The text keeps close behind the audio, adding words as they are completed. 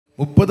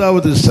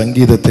30வது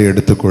சங்கீதத்தை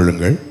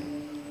எடுத்துக்கொள்ளுங்கள்.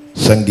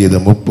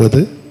 சங்கீதம்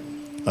 30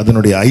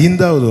 அதனுடைய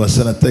 5வது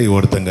வசனத்தை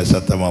ஒருத்தங்க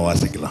சத்தமா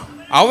வாசிக்கலாம்.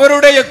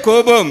 அவருடைய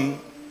கோபம்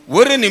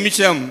ஒரு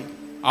நிமிஷம்,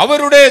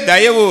 அவருடைய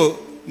தயவு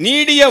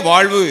நீடிய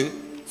வாழ்வு.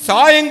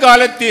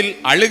 சாயங்காலத்தில்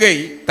அழுகை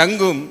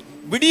தங்கும்,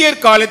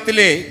 விடியற்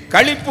காலத்திலே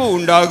களிப்பு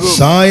உண்டாகும்.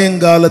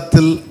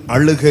 சாயங்காலத்தில்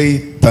அழுகை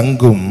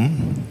தங்கும்,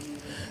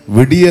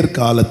 விடியற்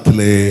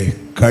காலத்திலே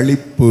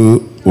களிப்பு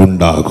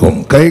உண்டாகும்.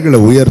 கைகளை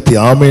உயர்த்தி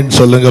ஆமேன்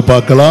சொல்லுங்க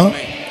பார்க்கலாம்.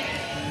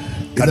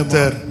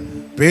 கர்த்தர்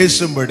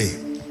பேசும்படி,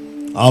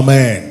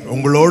 ஆமேன்,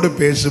 உங்களோடு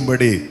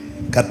பேசும்படி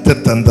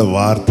கர்த்தர் தந்த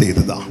வார்த்தை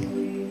இதுதான்.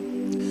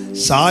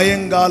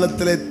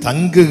 சாயங்காலத்திலே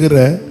தங்குகிற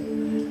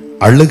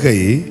அழுகை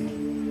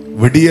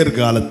விடியற்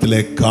காலத்திலே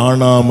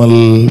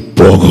காணாமல்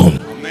போகும்.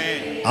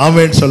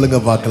 ஆமேன் சொல்லுங்க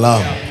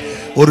பார்க்கலாம்.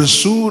 ஒரு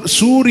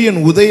சூரியன்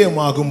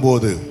உதயமாகும்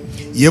போது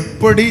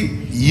எப்படி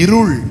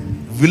இருள்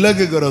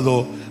விலகுகிறதோ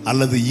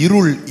அல்லது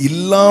இருள்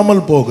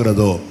இல்லாமல்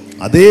போகிறதோ,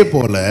 அதே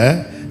போல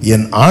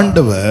என்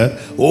ஆண்டவர்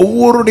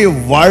ஒவ்வொருடைய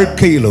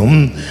வாழ்க்கையிலும்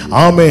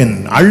ஆமேன்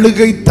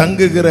அழுகை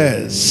தங்குகிற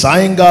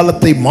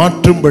சாயங்காலத்தை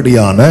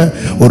மாற்றும்படியான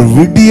ஒரு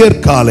விடியற்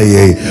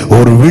காலையை,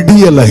 ஒரு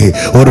விடியலை,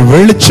 ஒரு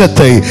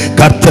வெளிச்சத்தை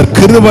கர்த்தர்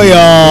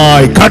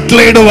கிருபையாய்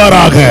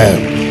கட்டளையிடுவாராக.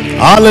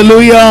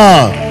 ஹல்லேலூயா.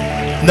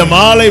 இந்த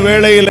மாலை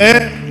வேளையில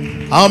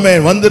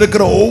ஆமேன்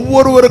வந்திருக்கிற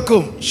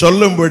ஒவ்வொருவருக்கும்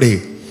சொல்லும்படி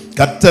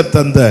கர்த்தர்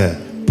தந்த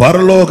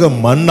பரலோக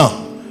மன்னா,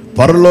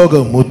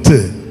 பரலோக முத்து,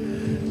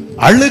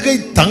 அழுகை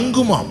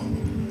தங்குமாம்.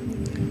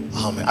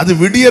 ஆமாம், அது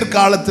விடியற்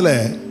காலத்துல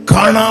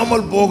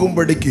காணாமல்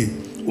போகும்படிக்கு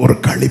ஒரு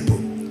களிப்பு.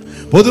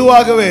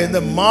 பொதுவாகவே இந்த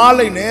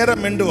மாலை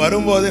நேரம் என்று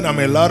வரும்போது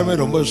நம்ம எல்லாருமே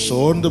ரொம்ப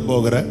சோர்ந்து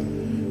போகிற,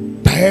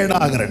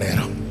 டயர்டாகிற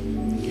நேரம்.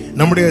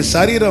 நம்முடைய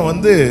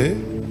சரீரம்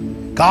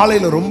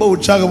காலையில் ரொம்ப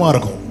உற்சாகமா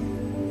இருக்கும்.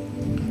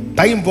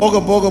 டைம்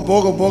போக போக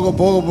போக போக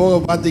போக போக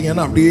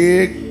பார்த்தீங்கன்னா அப்படியே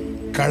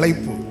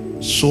களைப்பு,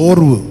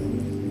 சோர்வு,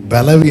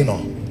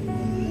 பலவீனம்,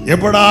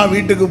 எப்படா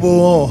வீட்டுக்கு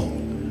போவோம்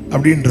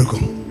அப்படின்னு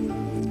இருக்கும்.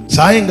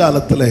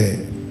 சாயங்காலத்தில்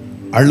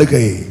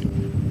அழுகை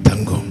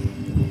தங்கும்.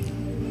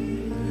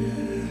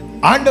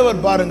 ஆண்டவர்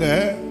பாருங்க,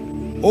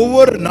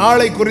 ஒவ்வொரு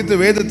நாளை குறித்து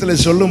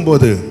வேதத்தில் சொல்லும்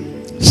போது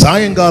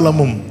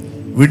சாயங்காலமும்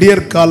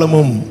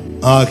விடியற்காலமும்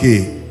ஆகி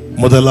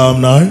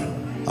முதலாம் நாள்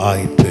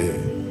ஆயிற்று.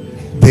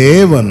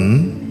 தேவன்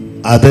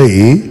அதை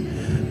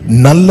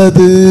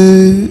நல்லது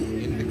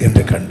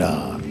என்று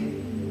கண்டார்.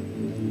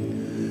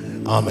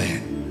 ஆமென்.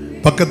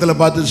 பக்கத்தில்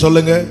பார்த்து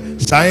சொல்லுங்க,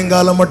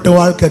 சாயங்காலம் மட்டும்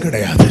வாழ்க்கை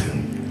கிடையாது.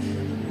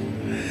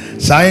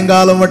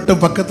 சாயங்காலம்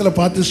மட்டும் பக்கத்தில்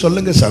பார்த்து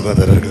சொல்லுங்க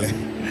சகோதரர்களே,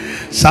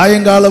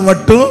 சாயங்காலம்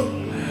மட்டும்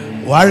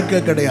வாழ்க்கை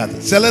கிடையாது.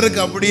 சிலருக்கு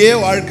அப்படியே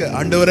வாழ்க்கை,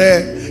 ஆண்டவரே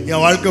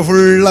என் வாழ்க்கை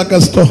ஃபுல்லா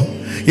கஷ்டம்,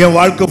 என்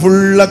வாழ்க்கை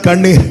ஃபுல்லா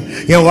கண்ணீர்,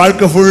 என்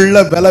வாழ்க்கை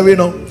ஃபுல்லா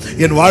பலவீனம்,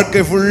 என்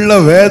வாழ்க்கை ஃபுல்லா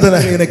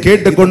வேதனை. என்னை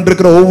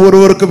கேட்டுக்கொண்டிருக்கிற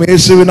ஒவ்வொருவருக்கும்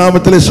இயேசுவின்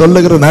நாமத்தில்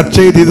சொல்லுகிற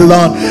நற்செய்தி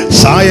இதுதான்.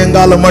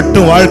 சாயங்காலம்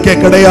மட்டும் வாழ்க்கை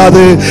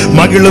கிடையாது.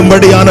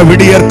 மகிழும்படியான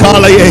விடியற்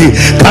காலையை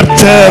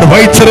கர்த்தர்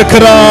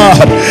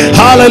வைத்திருக்கிறார்.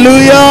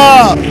 ஹல்லேலூயா,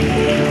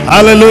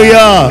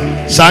 ஹல்லேலூயா.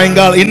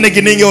 சாயங்காலம்,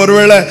 இன்னைக்கு நீங்க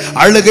ஒருவேளை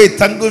அழுகை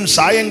தங்கும்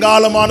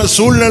சாயங்காலமான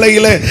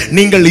சூழ்நிலையில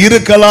நீங்கள்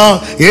இருக்கலாம்.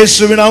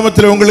 இயேசுவின்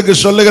நாமத்தில் உங்களுக்கு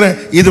சொல்லுகிறேன்,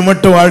 இது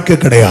மட்டும் வாழ்க்கை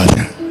கிடையாது.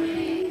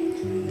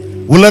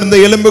 உலர்ந்த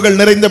எலும்புகள்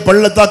நிறைந்த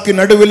பள்ளத்தாக்கின்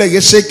நடுவில்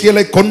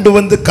எசேக்கியேலை கொண்டு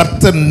வந்து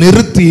கர்த்தர்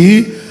நிறுத்தி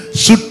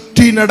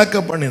சுற்றி நடக்க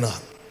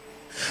பண்ணினார்.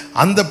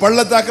 அந்த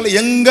பள்ளத்தாக்கில்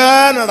எங்க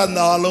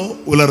நடந்தாலும்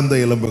உலர்ந்த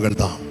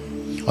எலும்புகள் தான்,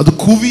 அது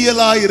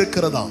குவியலா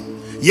இருக்கிறதா.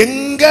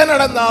 எங்க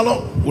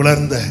நடந்தாலும்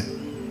உலர்ந்த,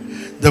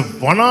 இந்த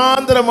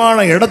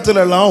வனாந்திரமான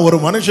இடத்துல எல்லாம் ஒரு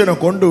மனுஷனை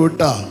கொண்டு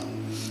விட்டா,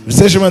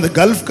 விசேஷமா இந்த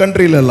கல்ஃப்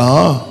கண்ட்ரில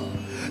எல்லாம்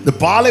இந்த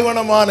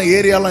பாலைவனமான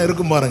ஏரியாலாம்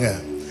இருக்கும் பாருங்க,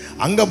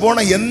 அங்க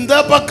போன எந்த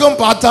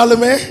பக்கம்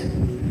பார்த்தாலுமே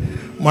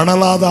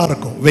மணலாதான்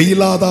இருக்கும்,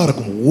 வெயிலாதான்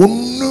இருக்கும்,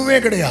 ஒண்ணுமே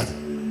கிடையாது.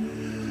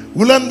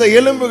 உலர்ந்த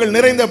எலும்புகள்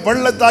நிறைந்த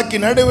பள்ளத்தாக்கி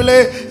நடுவிலே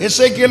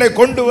எசேக்கியேலை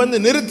கொண்டு வந்து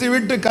நிறுத்தி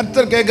விட்டு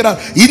கர்த்தர்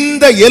கேட்கிறார்,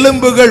 இந்த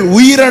எலும்புகள்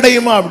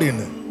உயிரடையுமா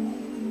அப்படின்னு.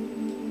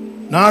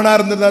 நானா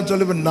இருந்ததா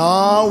சொல்லி,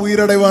 நான்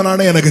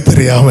உயிரடைவானு எனக்கு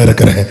தெரியாம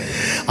இருக்கிறேன்.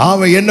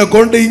 அவன் என்னை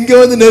கொண்டு இங்க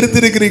வந்து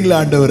நிறுத்தி இருக்கிறீங்களா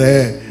ஆண்டவரே,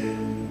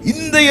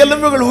 இந்த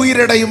எலும்புகள்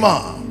உயிரடையுமா?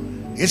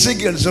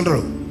 எசேக்கியேல்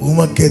சொல்றோம்,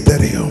 உமக்கே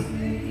தெரியும்,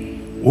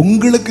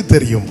 உங்களுக்கு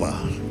தெரியும்பா,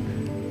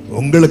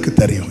 உங்களுக்கு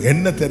தெரியும்.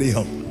 என்ன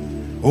தெரியும்?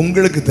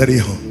 உங்களுக்கு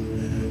தெரியும்.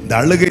 இந்த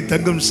அழுகை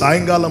தங்கும்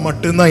சாயங்காலம்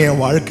மட்டும்தான்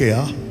என்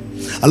வாழ்க்கையா,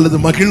 அல்லது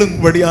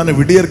மகிழும்படியான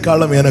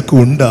விடியற்காலம் எனக்கு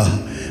உண்டா?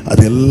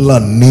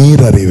 அதெல்லாம்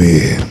நீர்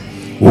அறிவீர்,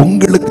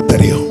 உங்களுக்கு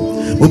தெரியும்.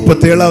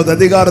 37வது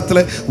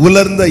அதிகாரத்தில்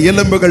உலர்ந்த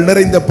எலும்புகள்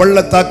நிறைந்த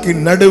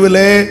பள்ளத்தாக்கின்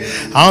நடுவிலே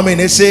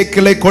ஆமென்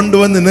எசேக்கியேலை கொண்டு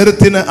வந்து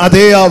நிறுத்தின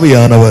அதே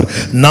ஆவியானவர்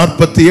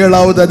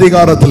 47வது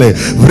அதிகாரத்தில்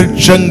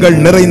விருட்சங்கள்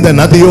நிறைந்த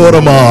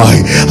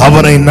நதியோரமாய்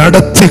அவனை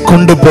நடத்தி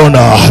கொண்டு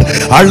போனார்.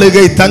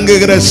 அழுகை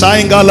தங்குகிற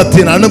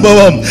சாயங்காலத்தின்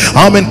அனுபவம்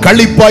ஆமென்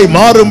களிப்பாய்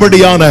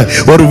மாறும்படியான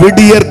ஒரு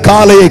விடியற்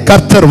காலையை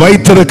கர்த்தர்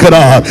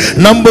வைத்திருக்கிறார்.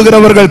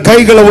 நம்புகிறவர்கள்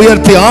கைகளை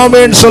உயர்த்தி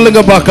ஆமென்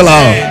சொல்லுங்க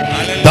பார்க்கலாம்.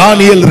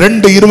 தானியேல்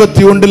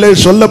 2:21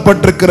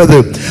 சொல்லப்பட்டிருக்கிறது,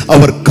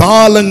 அவர்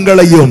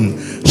காலங்களையும்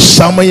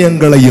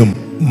சமயங்களையும்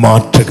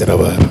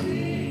மாற்றுகிறவர்.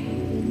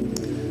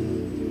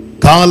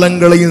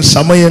 காலங்களையும்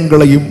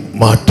சமயங்களையும்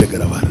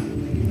மாற்றுகிறவர்.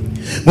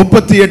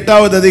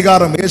 38வது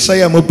அதிகாரம்,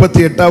 ஏசாயா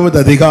 38வது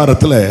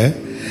அதிகாரத்துல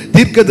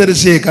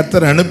தீர்க்கதரிசியை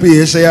கர்த்தர் அனுப்பி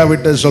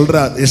ஏசாயாவிட்ட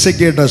சொல்றார்,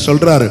 எசேக்கியாவிட்ட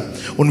சொல்றாரு,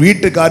 உன்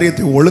வீட்டு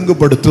காரியத்தை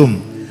ஒழுங்குபடுத்தும்,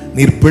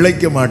 நீர்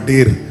பிழைக்க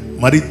மாட்டீர்,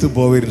 மரித்து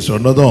போவீர்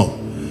சொன்னதும்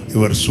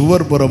இவர்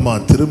சுவர் புறமா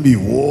திரும்பி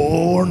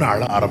ஓன்னு அழ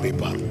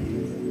ஆரம்பிப்பார்.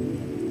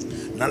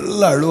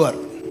 நல்லா அழுவார்.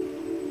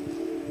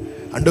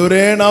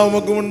 ஆண்டவரே, நான்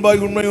உமக்கு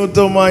முன்பாய் உண்மை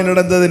உத்தமமாய்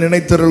நடந்ததை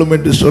நினைத்தருளும்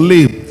என்று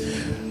சொல்லி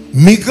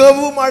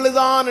மிகவும்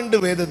அழுதான் என்று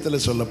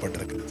வேதத்தில்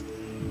சொல்லப்பட்டிருக்கிறது.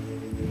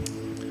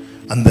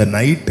 அந்த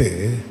நைட்டு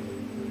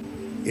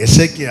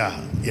எசேக்கியா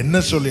என்ன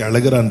சொல்லி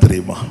அழுகிறான்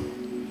தெரியுமா?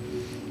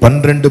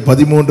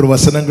 12-13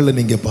 வசனங்களை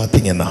நீங்க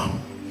பார்த்தீங்கன்னா,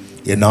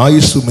 என்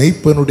ஆயுசு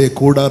மெய்ப்பனுடைய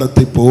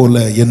கூடாரத்தை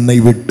போல என்னை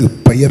விட்டு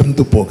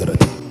பெயர்ந்து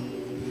போகிறது,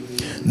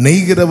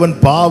 நெய்கிறவன்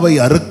பாவை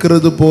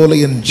அறுக்கிறது போல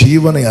என்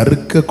ஜீவனை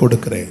அறுக்க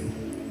கொடுக்கிறேன்,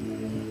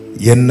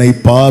 என்னை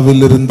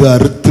பாவிலிருந்து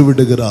அறுத்து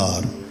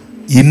விடுகிறார்,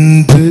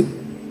 இன்று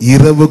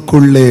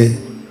இரவுக்குள்ளே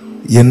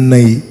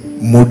என்னை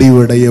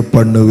முடிவடைய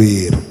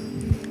பண்ணுவீர்,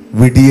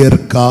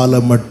 விடியற்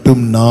காலம்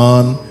மட்டும்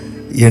நான்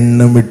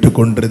எண்ணமிட்டு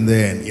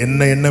கொண்டிருந்தேன்.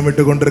 என்ன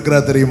எண்ணமிட்டு கொண்டிருக்கிறா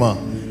தெரியுமா?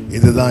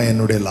 இதுதான்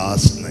என்னுடைய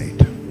லாஸ்ட்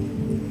நைட்,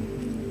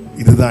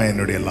 இதுதான்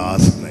என்னுடைய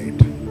லாஸ்ட்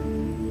நைட்.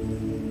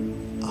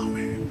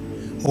 ஆமென்.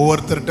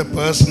 ஒவ்வொருத்தர்கிட்ட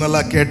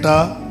பர்சனலா கேட்டா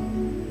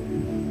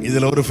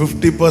இதுல ஒரு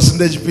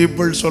 50%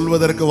 பீப்புள்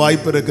சொல்வதற்கு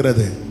வாய்ப்பு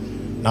இருக்கிறது,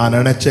 நான்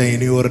நினைச்சேன்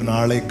இனி ஒரு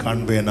நாளை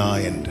காண்பேனா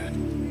என்று.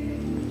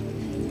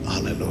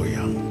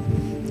 ஹல்லேலூயா.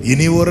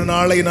 இனி ஒரு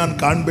நாளை நான்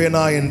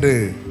காண்பேனா என்று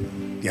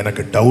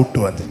எனக்கு டவுட்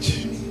வந்துச்சு.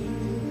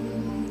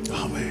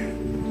 ஆமென்.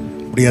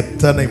 இப்படி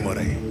எத்தனை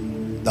முறை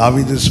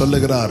தாவீது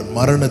சொல்லுகிறார்,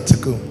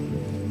 மரணத்துக்கும்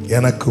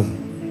எனக்கும்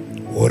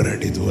ஒரு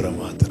அடி தூரம்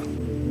மாத்திரம்.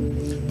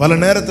 பல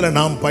நேரத்தில்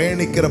நாம்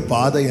பயணிக்கிற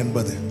பாதை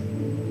என்பது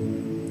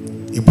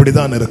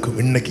இப்படிதான் இருக்கும்.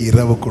 இன்னைக்கு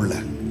இரவுக்குள்ள,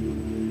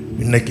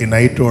 இன்னைக்கு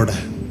நைட்டோட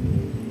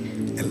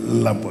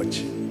எல்லாம்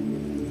போச்சு.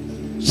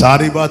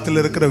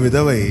 சாரிபாத்தில் இருக்கிற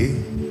விதவை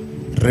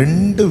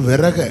 2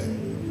 விறக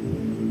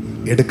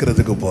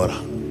எடுக்கிறதுக்கு போறா.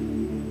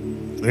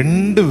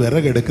 2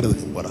 விறகு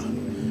எடுக்கிறதுக்கு போறா.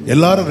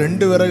 எல்லாரும்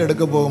 2 விறகு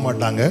எடுக்க போக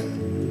மாட்டாங்க,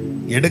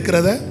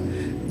 எடுக்கிறத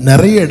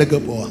நிறைய எடுக்க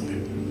போவாங்க.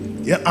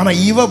 ஆனா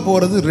இவ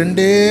போறது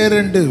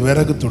 2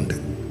 விறகு துண்டு.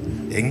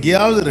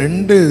 எங்கேயாவது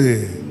 2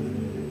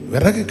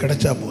 விறகு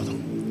கிடைச்சா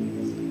போதும்.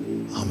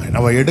 ஆமா,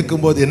 அவ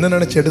எடுக்கும்போது என்ன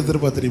நினைச்சு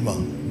எடுத்துருப்பா தெரியுமா?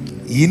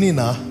 இனி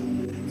நான்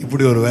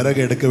இப்படி ஒரு விறகு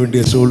எடுக்க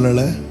வேண்டிய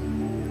சூழ்நிலை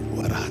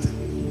வராது.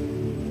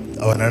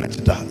 அவ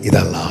நினைச்சிட்டா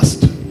இதான்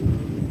லாஸ்ட்.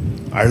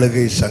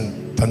 அழுகை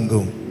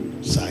தங்கும்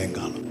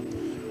சாயங்காலம்.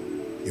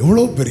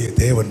 எவ்வளவு பெரிய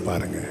தேவன்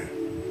பாருங்க.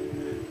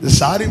 இந்த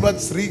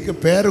சாரிபாத் ஸ்ரீக்கு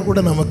பேரு கூட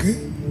நமக்கு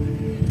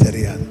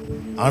தெரியாது,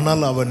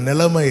 ஆனால் அவன்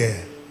நிலைமையை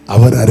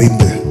அவர்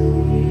அறிந்து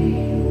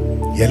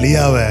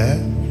எலியாவை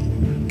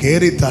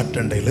கேரி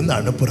தாட்டண்டையிலிருந்து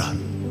அனுப்புறார்.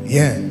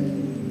 ஏன்?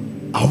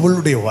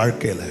 அவளுடைய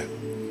வாழ்க்கையில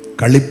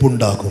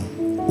களிப்புண்டாகும்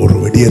ஒரு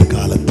விடியற்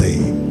காலத்தை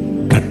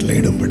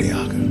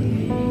கட்டளையிடும்படியாக.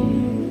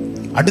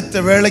 அடுத்த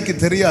வேளைக்கு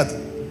தெரியாது.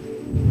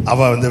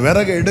 அவ அந்த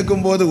விறகு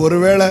எடுக்கும் போது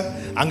ஒருவேளை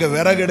அங்க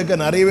விறகு எடுக்க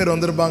நிறைய பேர்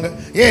வந்திருப்பாங்க.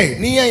 ஏய்,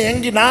 நீ ஏன்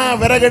எங்க நான்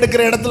விறகு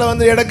எடுக்கிற இடத்துல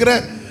வந்து எடுக்கிற,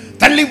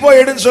 தள்ளி போய்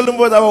எடுன்னு சொல்லும்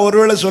போது அவ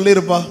ஒருவேளை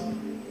சொல்லியிருப்பா,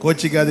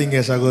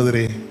 கோச்சிக்காதீங்க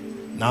சகோதரி,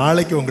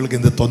 நாளைக்கு உங்களுக்கு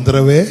இந்த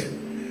தொந்தரவே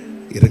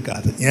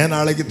இருக்காது. ஏன்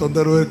நாளைக்கு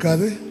தொந்தரவு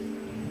இருக்காது?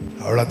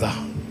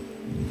 அவ்வளவுதான்,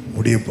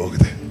 முடிய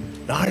போகுது.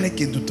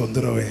 நாளைக்கு இந்த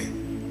தொந்தரவே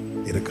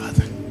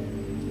இருக்காது.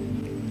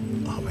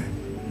 ஆமென்.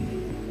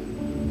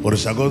 ஒரு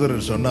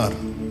சகோதரர் சொன்னார்,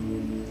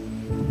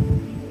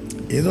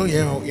 ஏதோ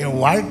என்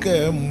வாழ்க்கை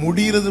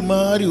முடிகிறது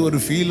மாதிரி ஒரு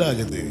ஃபீல்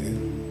ஆகுது,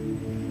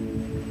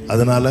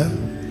 அதனால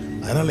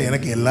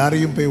எனக்கு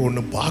எல்லாரையும் போய்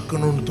ஒன்று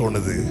பார்க்கணும்னு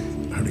தோணுது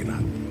அப்படின்னா.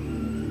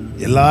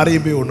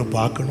 எல்லாரையும் போய் ஒன்று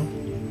பார்க்கணும்,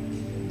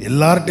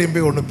 எல்லார்ட்டையும்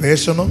போய் ஒன்று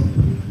பேசணும்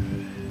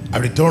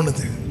அப்படி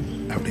தோணுது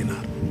அப்படின்னா.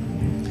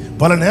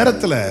 பல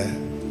நேரத்தில்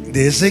இந்த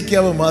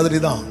எசேக்கியாவை மாதிரி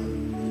தான்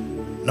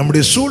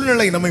நம்முடைய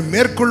சூழ்நிலை நம்மை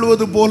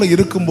மேற்கொள்வது போல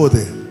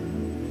இருக்கும்போது,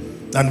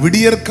 நான்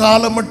விடியற்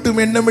காலம்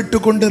மட்டும் எண்ணமிட்டு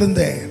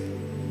கொண்டிருந்தேன்.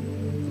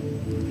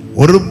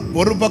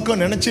 ஒரு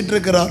பக்கம் நினைச்சிட்டு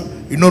இருக்கிறார்,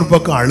 இன்னொரு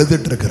பக்கம்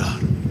அழுதுட்டு இருக்கிறார்.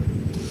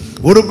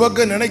 ஒரு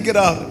பக்கம்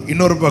நினைக்கிறார்,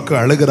 இன்னொரு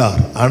பக்கம்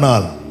அழுகிறார்.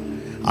 ஆனால்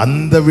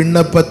அந்த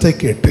விண்ணப்பத்தை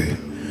கேட்டு,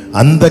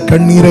 அந்த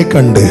கண்ணீரை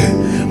கண்டு,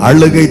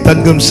 அழுகை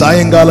தங்கும்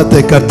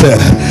சாயங்காலத்தை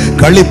கர்த்தர்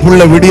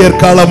களிப்புள்ள விடியற்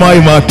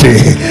காலமாய் மாற்றி,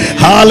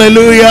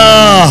 ஹல்லேலூயா,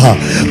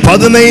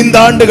 15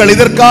 ஆண்டுகள்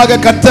இதற்காக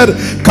கர்த்தர்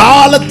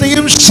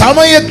காலத்தையும்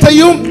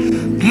சமயத்தையும்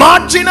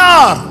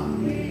மாற்றினார்.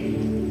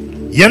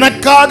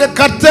 எனக்காக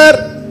கர்த்தர்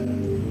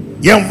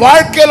என்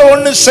வாழ்க்கையில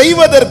ஒன்று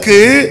செய்வதற்கு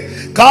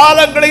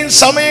காலங்களையும்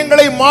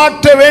சமயங்களை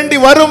மாற்ற வேண்டி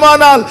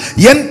வருமானால்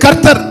என்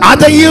கர்த்தர்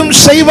அதையும்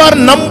செய்வார்.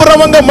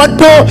 நம்புறவங்க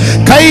மட்டும்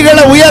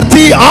கைகளை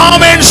உயர்த்தி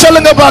ஆமென்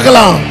சொல்லுங்க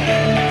பார்க்கலாம்.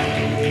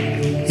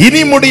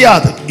 இனி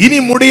முடியாது, இனி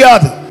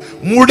முடியாது,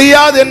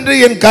 முடியாது என்று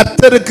என்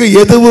கர்த்தருக்கு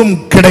எதுவும்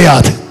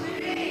கிடையாது.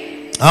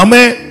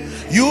 ஆமென்.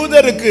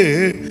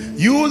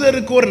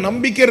 யூதருக்கு ஒரு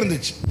நம்பிக்கை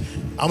இருந்துச்சு.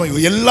 ஆமா,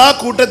 எல்லா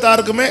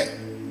கூட்டத்தாருக்குமே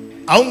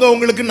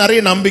அவங்களுக்கு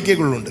நிறைய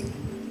நம்பிக்கைகள் உண்டு.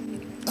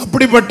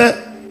 அப்படிப்பட்ட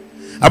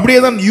அப்படியே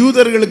தான்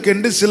யூதர்களுக்கு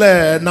என்று சில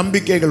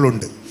நம்பிக்கைகள்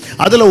உண்டு.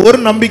 அதுல ஒரு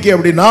நம்பிக்கை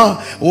அப்படின்னா,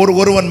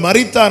 ஒருவன்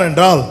மரித்தார்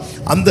என்றால்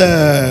அந்த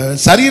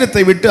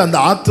சரீரத்தை விட்டு அந்த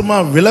ஆத்மா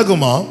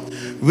விலகுமா,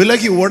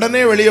 விலகி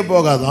உடனே வெளியே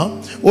போகாதான்,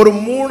 ஒரு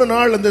 3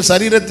 நாள் அந்த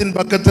சரீரத்தின்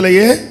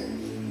பக்கத்திலேயே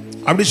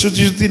அப்படி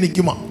சுற்றி சுற்றி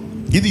நிற்குமா.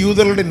 இது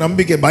யூதர்களுடைய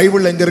நம்பிக்கை.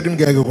 பைபிள் எங்க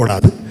இருக்குன்னு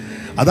கேட்கக்கூடாது.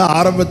 அதான்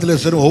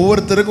ஆரம்பத்தில் சரி,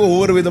 ஒவ்வொருத்தருக்கும்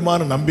ஒவ்வொரு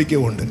விதமான நம்பிக்கை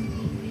உண்டு.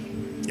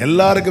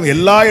 எல்லாருக்கும்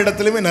எல்லா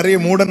இடத்துலையுமே நிறைய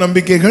மூட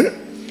நம்பிக்கைகள்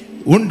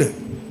உண்டு.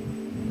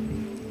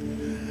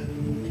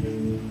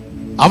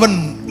 அவன்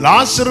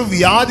லாசரு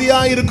வியாதியா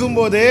இருக்கும்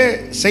போதே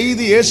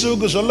செய்தி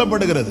இயேசுவுக்கு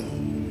சொல்லப்படுகிறது.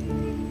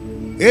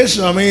 இயேசு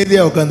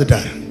அமைதியா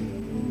உட்கார்ந்துட்டார்.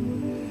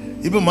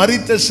 இப்ப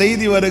மரித்த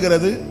செய்தி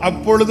வருகிறது.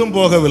 அப்பொழுதும்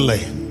போகவில்லை.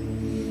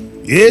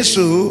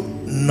 இயேசு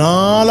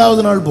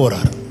 4வது நாள்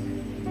போறார்.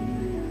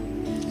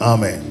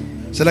 ஆமே.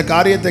 சில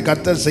காரியத்தை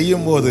கர்த்தர்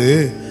செய்யும் போது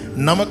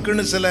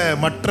நமக்குன்னு சில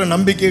மற்ற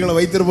நம்பிக்கைகளை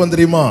வைத்திருப்போம்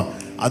தெரியுமா,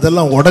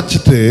 அதெல்லாம்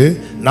உடைச்சிட்டு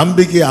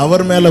நம்பிக்கை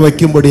அவர் மேல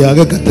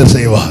வைக்கும்படியாக கர்த்தர்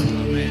செய்வார்.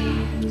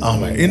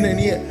 ஆமா. என்ன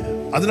நீ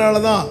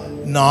அதனாலதான்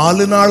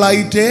 4 நாள்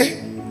ஆயிட்டே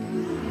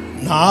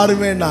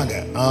யாருமே நாங்க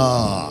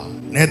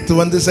நேத்து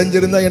வந்து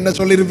செஞ்சிருந்தா என்ன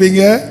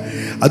சொல்லிருப்பீங்க,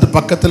 அது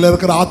பக்கத்தில்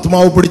இருக்கிற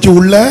ஆத்மாவை பிடிச்சு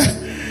உள்ள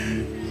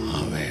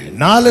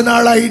 4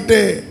 நாள் ஆயிட்டு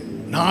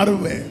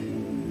யாருமே.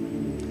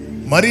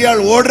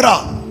 மரியாள் ஓடுறா.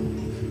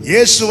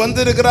 இயேசு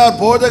வந்திருக்கிறார்,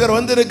 போதகர்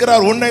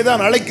வந்திருக்கிறார், உன்னை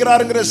தான்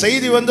அழைக்கிறாருங்கிற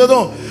செய்தி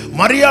வந்ததும்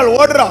மரியாள்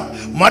ஓடுறா.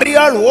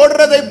 மரியாள்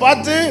ஓடுறதை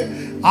பார்த்து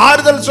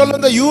ஆறுதல் சொல்ல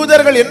இந்த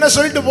யூதர்கள் என்ன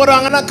சொல்லிட்டு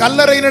போறாங்கன்னா,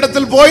 கல்லறையின்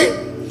இடத்தில் போய்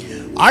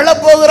அழ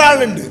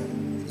போகிறாள் என்று.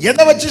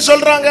 எதை வச்சு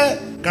சொல்றாங்க?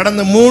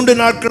 கடந்த 3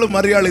 நாட்களும்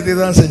மரியாள் இதை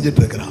தான்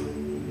செஞ்சிட்டு இருக்கிறான்.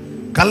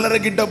 கல்லறை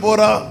கிட்ட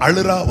போறா,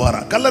 அழுறா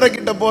வாரா, கல்லறை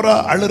கிட்ட போறா,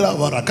 அழுறா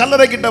வாரா,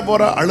 கல்லறை கிட்ட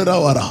போறா, அழுறா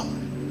வாரா.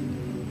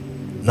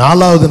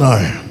 4வது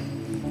நாள்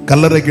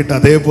கல்லறை கிட்ட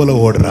அதே போல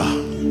ஓடுறா.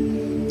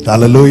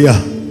 ஹல்லேலூயா.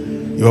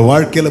 இவ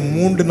வாழ்க்கையில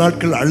 3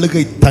 நாட்கள்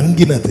அழுகை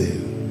தங்கினது.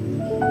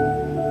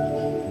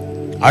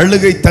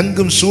 அழுகை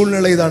தங்கும்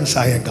சூழ்நிலை தான்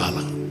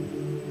சாயங்காலம்.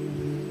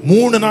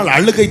 3 நாள்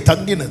அழுகை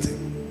தங்கினது.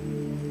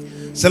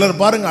 சிலர்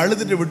பாருங்க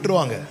அழுதுட்டு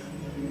விட்டுருவாங்க,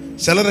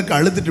 சிலருக்கு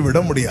அழுதுட்டு விட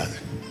முடியாது.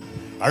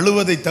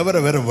 அழுவதை தவிர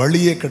வேற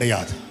வழியே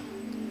கிடையாது.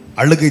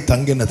 அழுகை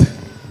தங்கினது.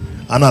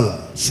 ஆனால்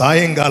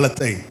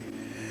சாயங்காலத்தை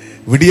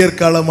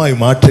விடியற்காலமாய்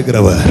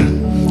மாற்றுகிறவர்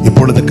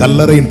இப்பொழுது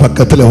கல்லறையின்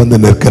பக்கத்தில் வந்து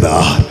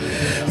நிற்கிறார்.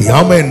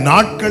 யாமே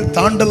நாட்கள்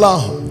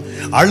தாண்டலாம்.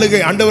 அழுகை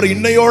ஆண்டவர்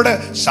இன்னையோட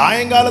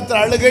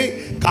சாயங்காலத்தில் அழுகை,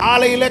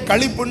 காலையில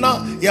கழிப்புன்னா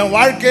என்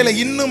வாழ்க்கையில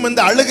இன்னும் இந்த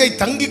அழுகை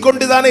தங்கி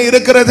கொண்டுதானே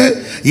இருக்கிறது.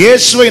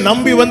 இயேசுவை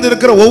நம்பி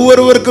வந்திருக்கிற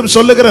ஒவ்வொருவருக்கும்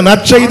சொல்லுகிற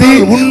நற்செய்தி,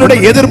 உன்னுடைய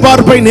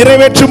எதிர்பார்ப்பை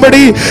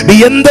நிறைவேற்றும்படி நீ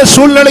எந்த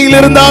சூழ்நிலையில்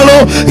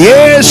இருந்தாலும்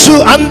இயேசு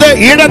அந்த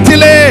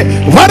இடத்திலே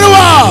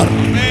வருவார்.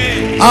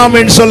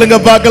 ஆமென் சொல்லுங்க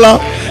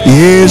பார்க்கலாம்.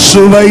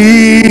 இயேசுவை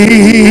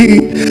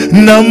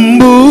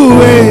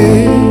நம்புவே,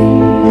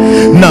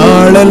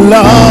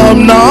 நாளெல்லாம்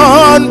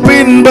நான்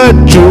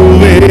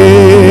பின்பற்றுவேன்,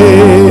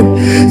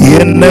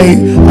 என்னை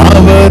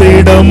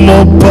அவரிடம்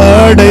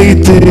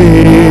ஒப்படைத்து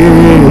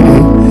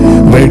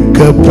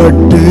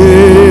வெட்கப்பட்டு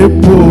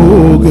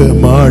போக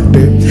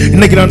மாட்டேன்.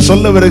 இன்னைக்கு நான்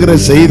சொல்ல வருகிற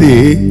செய்தி,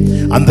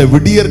 அந்த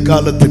விடியற்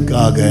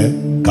காலத்துக்காக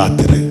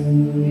காத்திரு.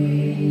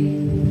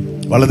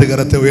 வலது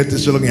கரத்தை உயர்த்தி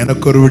சொல்லுங்க,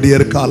 எனக்கு ஒரு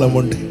விடியற் காலம்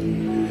உண்டு.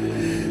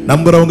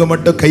 நம்புறவங்க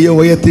மட்டும் கையை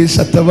உயர்த்தி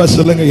சத்தமா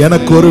சொல்லுங்க,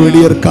 எனக்கு ஒரு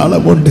விடியற்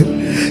காலம் உண்டு,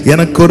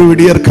 எனக்கு ஒரு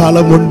விடியற்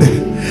காலம் உண்டு,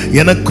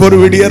 எனக்கு ஒரு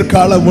விடியற்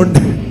காலம்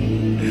உண்டு.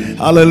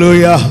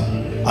 ஹல்லேலூயா.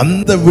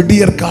 அந்த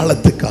விடியற்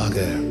காலத்துக்காக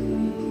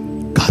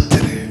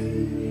காத்திரு.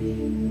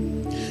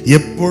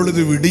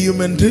 எப்பொழுது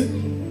விடியும் என்று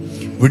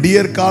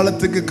விடியற்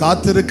காலத்துக்கு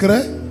காத்திருக்கிற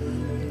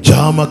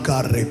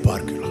ஜாமக்காரரை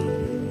பார்க்கலாம்.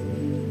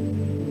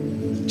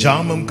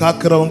 ஜாமம்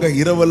காக்கிறவங்க,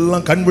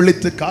 இரவெல்லாம் கண்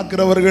விழித்து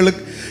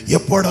காக்கிறவர்களுக்கு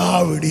எப்படா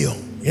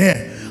விடியும்?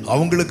 ஏன்?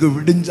 அவங்களுக்கு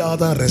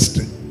விடிஞ்சாதான் ரெஸ்ட்.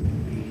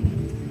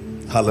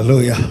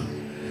 ஹல்லேலூயா.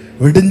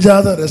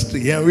 விடிஞ்சாதான் ரெஸ்ட்.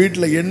 என்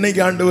வீட்டில்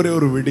என்னைக்கு ஆண்டவரே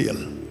ஒரு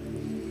விடியல்.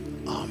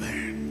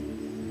 ஆமென்.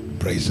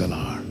 Praise the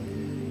Lord.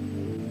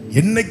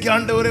 என்னைக்கு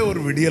ஆண்டவரே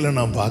ஒரு விடியலை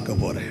நான்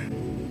பார்க்க போறேன்.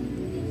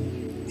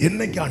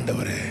 என்னைக்கு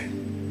ஆண்டவரே?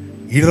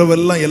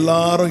 இரவெல்லாம்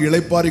எல்லாரும்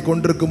இளைப்பாரி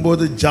கொண்டிருக்கும்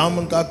போது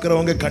ஜாமம்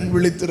காக்கிறவங்க கண்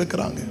விழித்து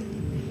இருக்கிறாங்க.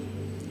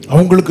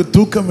 அவங்களுக்கு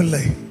தூக்கம்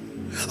இல்லை.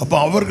 அப்ப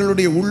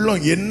அவர்களுடைய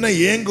உள்ளம் என்ன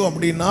ஏங்கும்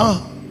அப்படின்னா,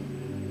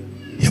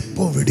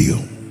 எப்போ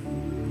விடியும்,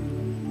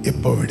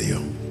 எப்போ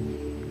விடியும்?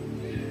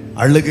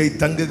 அழுகை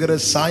தங்குகிற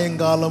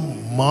சாயங்காலம்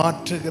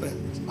மாற்றுகிற,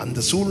 அந்த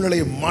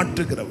சூழ்நிலையை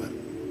மாற்றுகிறவர்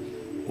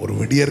ஒரு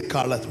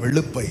விடியற்கால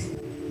வெளுப்பை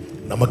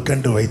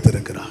நமக்கென்று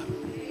வைத்திருக்கிறார்.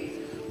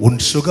 உன்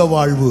சுக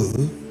வாழ்வு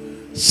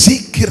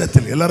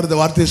சீக்கிரத்தில், எல்லாரும் இந்த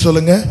வார்த்தையை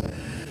சொல்லுங்க,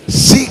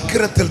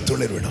 சீக்கிரத்தில்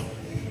துளிர்விடும்.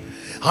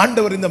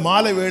 ஆண்டவர் இந்த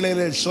மாலை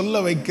வேளையில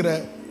சொல்ல வைக்கிற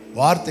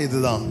வார்த்தை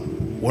இதுதான்.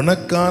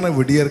 உனக்கான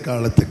விடியற்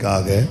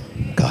காலத்துக்காக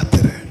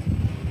காத்திரு.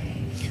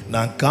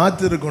 நான்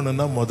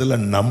காத்திருக்கணும்னா முதல்ல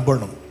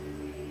நம்பணும்.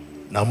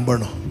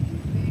 நம்பணும்.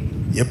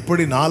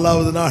 எப்படி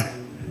 4வது நாள்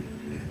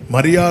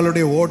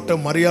மரியாளுடைய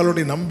ஓட்டம்,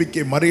 மரியாளுடைய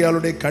நம்பிக்கை,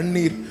 மரியாளுடைய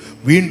கண்ணீர்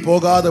வீண்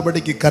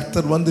போகாதபடிக்கு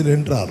கர்த்தர் வந்து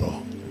நின்றாரோ,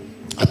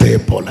 அதே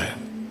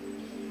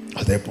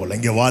போல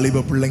இங்க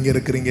வாலிப பிள்ளைங்க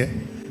இருக்கிறீங்க,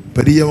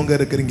 பெரியவங்க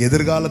இருக்கிறீங்க.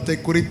 எதிர்காலத்தை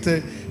குறித்து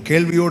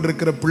கேள்வியோடு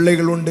இருக்கிற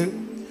பிள்ளைகள் உண்டு.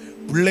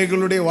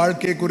 பிள்ளைகளுடைய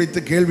வாழ்க்கையை குறித்து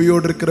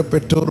கேள்வியோடு இருக்கிற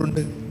பெற்றோர்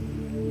உண்டு.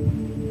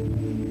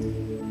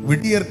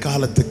 விடியற்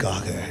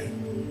காலத்துக்காக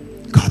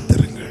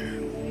காத்திருங்கள்,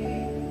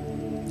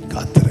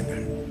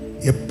 காத்திருங்கள்.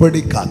 எப்படி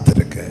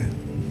காத்திருக்க,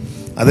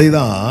 அதை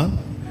தான்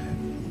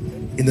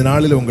இந்த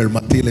நாளில் உங்கள்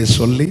மத்தியிலே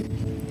சொல்லி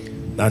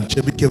நான்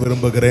ஜெபிக்க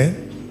விரும்புகிறேன்.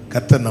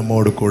 கர்த்தர்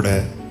நம்மோடு கூட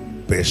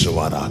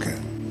பேசுவாராக.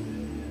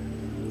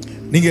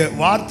 நீங்க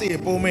வார்த்தை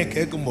எப்பவுமே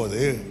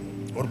கேட்கும்போது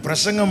ஒரு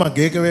பிரசங்கமா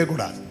கேட்கவே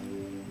கூடாது.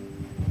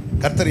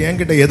 கர்த்தர்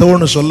என்கிட்ட ஏதோ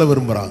ஒன்று சொல்ல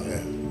விரும்புறாங்க,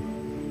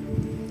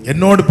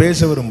 என்னோடு பேச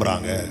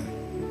விரும்புறாங்க,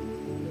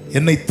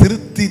 என்னை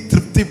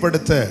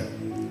திருப்திப்படுத்த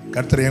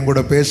கர்த்தர் என்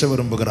கூட பேச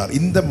விரும்புகிறார்.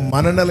 இந்த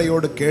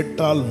மனநிலையோடு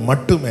கேட்டால்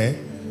மட்டுமே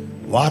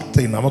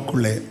வார்த்தை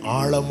நமக்குள்ளே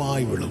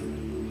ஆழமாய் விழும்.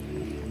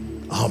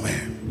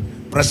 ஆமென்.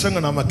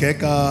 பிரசங்கம் நம்ம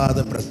கேட்காத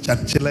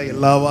சர்ச்சில்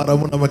எல்லா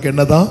வாரமும் நமக்கு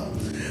என்னதான்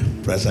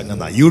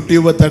பிரசங்கம் தான்.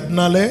 யூடியூபை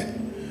தட்டினாலே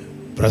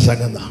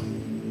பிரசங்கம் தான்.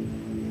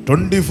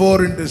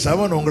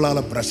 24/7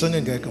 உங்களால்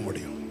பிரசங்கம் கேட்க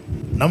முடியும்.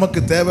 நமக்கு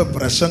தேவை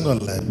பிரசங்கம்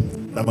இல்லை,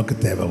 நமக்கு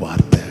தேவை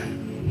வார்த்தை.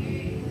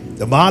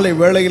 இந்த மாலை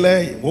வேளையில்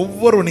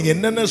ஒவ்வொரு நீங்கள்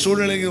என்னென்ன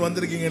சூழ்நிலைக்கு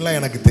வந்திருக்கீங்கன்னா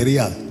எனக்கு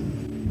தெரியாது,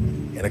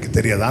 எனக்கு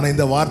தெரியாது. ஆனால்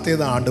இந்த வார்த்தையை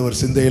தான் ஆண்டவர்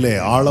சிந்தையிலே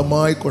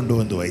ஆழமாய் கொண்டு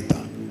வந்து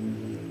வைத்தார்.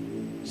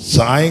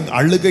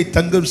 அழுகை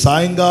தங்கும்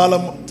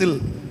சாயங்காலத்தில்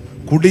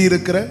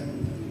குடியிருக்கிற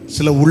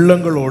சில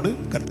உள்ளங்களோடு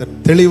கர்த்தர்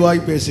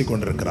தெளிவாய் பேசி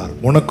கொண்டிருக்கிறார்.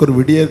 உனக்கு ஒரு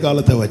விடியற்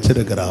காலத்தை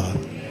வச்சிருக்கிறார்,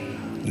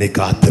 நீ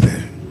காத்திரு.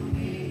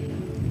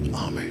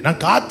 ஆமே,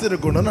 நான்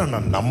காத்திருக்கணும்னா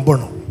நான்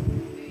நம்பணும்,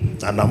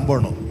 நான்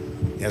நம்பணும்.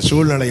 என்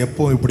சூழ்நிலை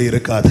எப்பவும் இப்படி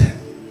இருக்காது.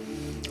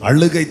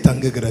 அழுகை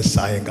தங்குகிற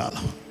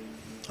சாயங்காலம்,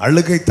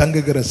 அழுகை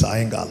தங்குகிற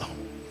சாயங்காலம்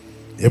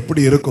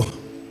எப்படி இருக்கும்?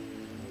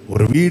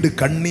 ஒரு வீடு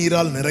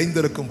கண்ணீரால்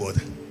நிறைந்திருக்கும்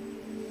போது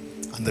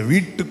அந்த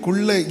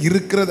வீட்டுக்குள்ள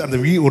இருக்கிறது, அந்த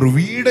ஒரு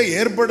வீடை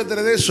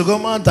ஏற்படுத்துறதே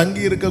சுகமா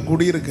தங்கி இருக்க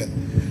குடியிருக்க.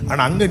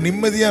 ஆனா அங்க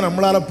நிம்மதியா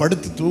நம்மளால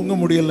படுத்து தூங்க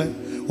முடியல,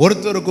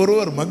 ஒருத்தருக்கு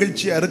ஒருவர்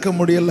மகிழ்ச்சியா இருக்க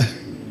முடியல.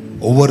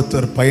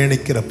 ஒவ்வொருத்தர்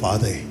பயணிக்கிற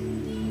பாதை.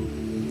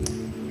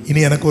 இனி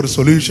எனக்கு ஒரு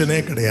சொல்யூஷனே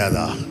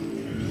கிடையாதா?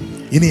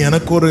 இனி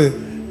எனக்கு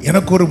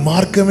ஒரு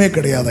மார்க்கமே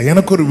கிடையாதா?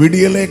 எனக்கு ஒரு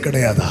விடியலே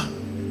கிடையாதா?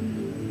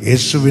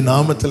 இயேசுவின்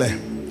நாமத்தில்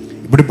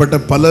இப்படிப்பட்ட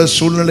பல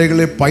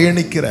சூழ்நிலைகளை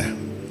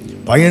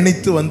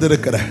பயணித்து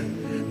வந்திருக்கிற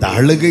இந்த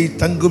அழுகை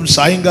தங்கும்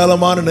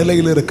சாயங்காலமான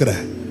நிலையில் இருக்கிற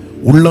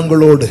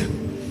உள்ளங்களோடு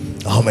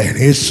ஆமென்,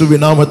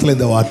 இயேசுவின் நாமத்தில்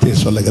இந்த வார்த்தையை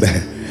சொல்லுகிறேன்.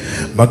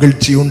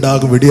 மகிழ்ச்சி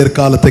உண்டாகும் விடியற்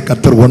காலத்தை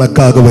கர்த்தர்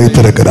உனக்காக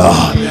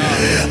வைத்திருக்கிறார்.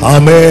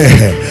 ஆமென்.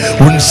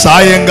 உன்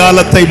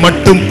சாயங்காலத்தை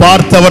மட்டும்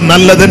பார்த்தவர்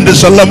நல்லதென்று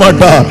சொல்ல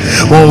மாட்டார்.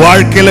 உன்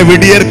வாழ்க்கையில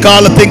விடியற்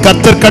காலத்தை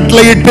கர்த்தர்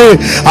கட்டளையிட்டு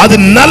அது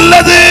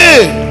நல்லது.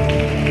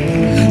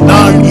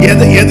 நான்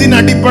எதின்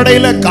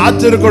அடிப்படையில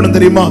காத்திருக்கணும்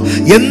தெரியுமா?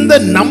 எந்த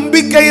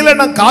நம்பிக்கையில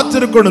நான்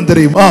காத்திருக்கணும்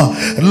தெரியுமா?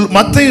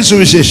 மத்தேயு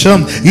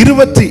சுவிசேஷம்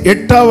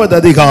 28வது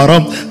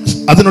அதிகாரம்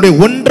அதனுடைய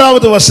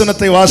 1வது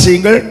வசனத்தை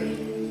வாசியுங்கள்.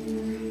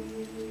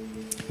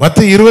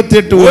 மத்தேயு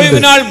 28. ஓய்வு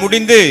நாள்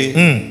முடிந்து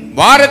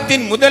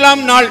வாரத்தின்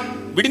முதலாம் நாள்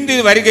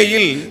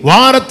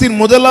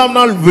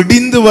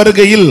விடிந்து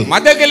வருகையில்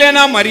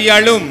மதகலேனா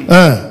மரியாளும்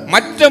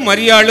மற்ற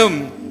மரியாளும்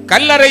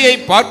கல்லறையை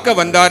பார்க்க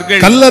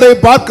வந்தார்கள். கல்லறை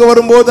பார்க்க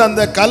வரும்போது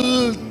அந்த கல்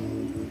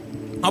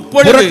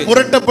அப்பொழுது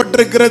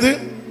புரட்டப்பட்டிருக்கிறது.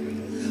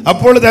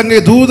 அப்பொழுது அங்கே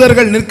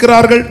தூதர்கள்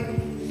நிற்கிறார்கள்.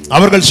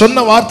 அவர்கள்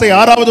சொன்ன வார்த்தை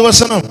 6வது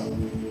வசனம்,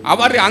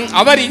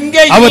 அவர்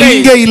இங்கே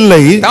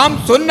இல்லை, தாம்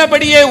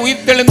சொன்னபடியே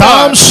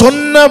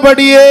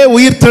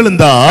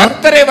உயிர்த்தெழுந்தார்.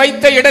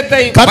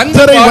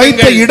 கர்த்தரை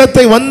வைத்த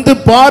இடத்தை வந்து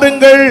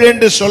பாருங்கள்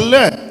என்று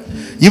சொல்ல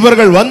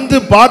இவர்கள் வந்து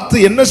பார்த்து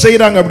என்ன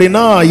செய்யறாங்க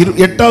அப்படின்னா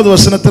 8வது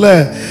வசனத்துல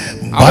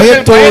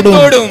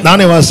பயத்தோடும்,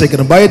 நானே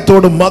வாசிக்கிறேன்,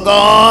 பயத்தோடும்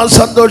மகா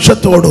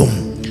சந்தோஷத்தோடும்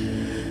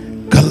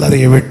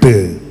கல்லறையை விட்டு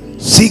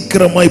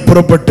சீக்கிரமாய்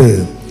புறப்பட்டு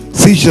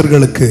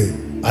சீஷர்களுக்கு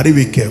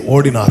அறிவிக்க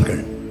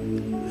ஓடினார்கள்.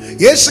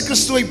 இயேசு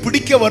கிறிஸ்துவை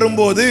பிடிக்க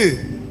வரும்போது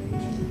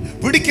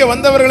பிடிக்க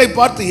வந்தவர்களை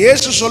பார்த்து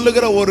இயேசு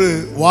சொல்லுகிற ஒரு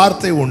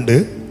வார்த்தை உண்டு.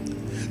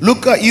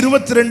 லூக்கா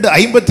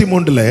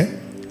 22:53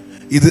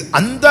 இது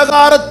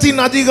அந்தகாரத்தின்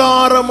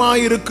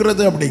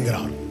அதிகாரமாயிருக்கிறது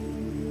அப்படிங்கிறார்.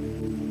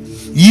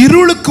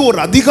 இருளுக்கு ஒரு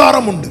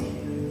அதிகாரம் உண்டு.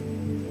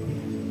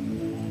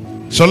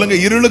 சொல்லுங்க,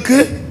 இருளுக்கு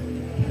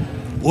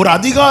ஒரு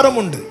அதிகாரம்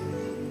உண்டு.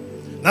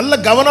 நல்ல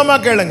கவனமா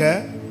கேளுங்க.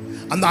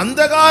 அந்த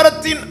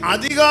அந்தகாரத்தின்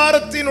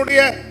அதிகாரத்தினுடைய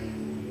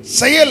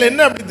செயல் என்ன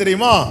அப்படி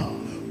தெரியுமா?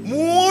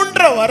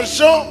 3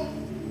 வருஷம்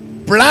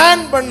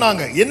பிளான்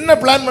பண்ணாங்க. என்ன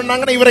பிளான்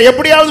பண்ணாங்கன்னா, இவரை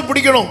எப்படியாவது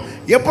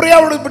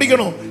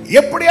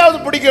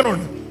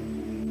பிடிக்கணும்.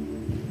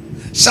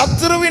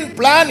 சத்துருவின்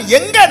பிளான்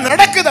எங்க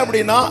நடக்குது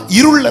அப்படின்னா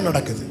இருள்ல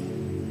நடக்குது.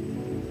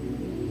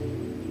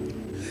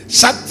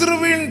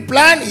 சத்துருவின்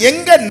பிளான்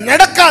எங்க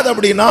நடக்காது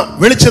அப்படின்னா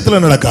வெளிச்சத்துல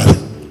நடக்காது.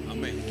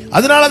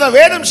 அதனாலதான்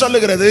வேதம்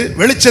சொல்லுகிறது,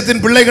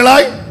 வெளிச்சத்தின்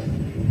பிள்ளைகளாய்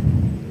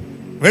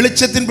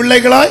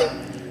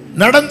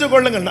நடந்து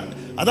கொள்ளுங்கள்.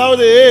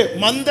 அதாவது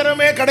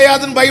மந்திரமே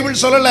கிடையாதுன்னு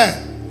பைபிள் சொல்லல.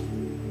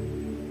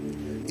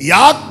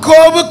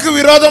 யாக்கோபுக்கு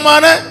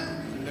விரோதமான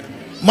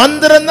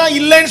மந்திரம் தான்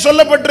இல்லைன்னு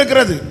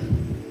சொல்லப்பட்டிருக்கிறது.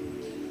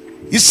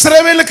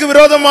 இஸ்ரவேலுக்கு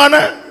விரோதமான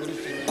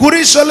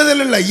குறி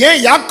சொல்லுதல் இல்லை. ஏன்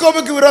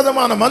யாக்கோபுக்கு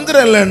விரோதமான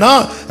மந்திரம் இல்லைன்னா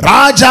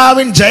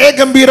ராஜாவின்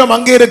ஜெயகம்பீரம்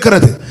அங்கே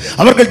இருக்கிறது.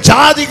 அவர்கள்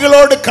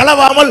ஜாதிகளோடு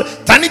கலவாமல்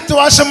தனித்து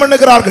வாசம்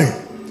பண்ணுகிறார்கள்.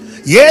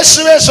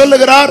 இயேசுவே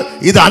சொல்லுகிறார்,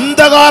 இது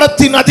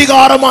அந்தகாரத்தின்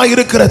அதிகாரமா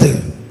இருக்கிறது.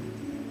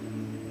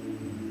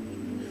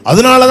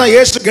 அதனாலதான்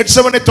இயேசு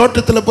கெத்செமனே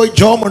தோட்டத்தில் போய்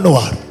ஜெபம்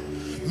பண்ணுவார்,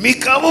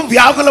 மிகவும்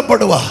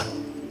வியாகுலப்படுவார்.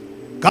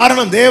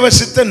 காரணம், தேவ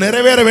சித்தம்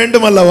நிறைவேற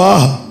வேண்டும் அல்லவா,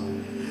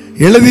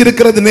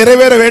 எழுதியிருக்கிறது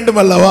நிறைவேற வேண்டும்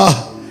அல்லவா.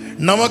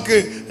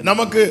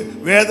 நமக்கு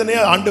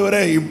வேதனையா,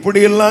 ஆண்டவரே இப்படி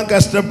எல்லாம்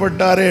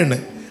கஷ்டப்பட்டாரேன்னு.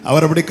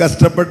 அவர் அப்படி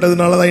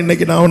கஷ்டப்பட்டதுனாலதான்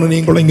இன்னைக்கு நான்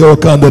நீங்களும் இங்க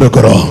உட்கார்ந்து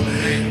இருக்கிறோம்.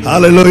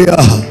 ஹல்லேலூயா.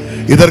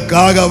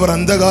 இதற்காக அவர்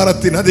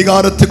அந்தகாரத்தின்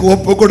அதிகாரத்துக்கு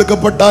ஒப்பு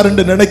கொடுக்கப்பட்டார்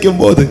என்று நினைக்கும்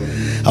போது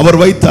அவர்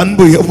வைத்த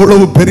அன்பு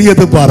எவ்வளவு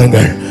பெரியது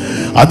பாருங்கள்.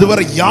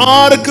 அதுவரை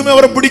யாருக்குமே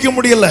அவரை பிடிக்க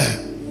முடியல,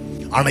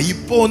 ஆனா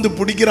இப்போ வந்து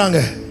பிடிக்கிறாங்க.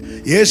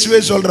 இயேசுவே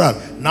சொல்றார்,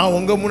 நான்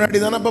உங்க முன்னாடி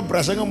தானே இப்ப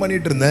பிரசங்கம்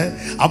பண்ணிட்டு இருந்தேன்,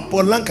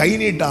 அப்போல்லாம் கை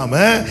நீட்டாம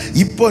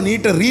இப்போ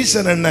நீட்ட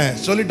ரீசன் என்ன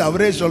சொல்லிட்டு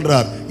அவரே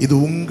சொல்றார், இது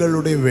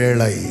உங்களுடைய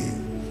வேலை,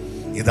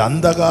 இது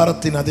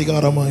அந்தகாரத்தின்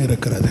அதிகாரமா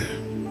இருக்கிறது.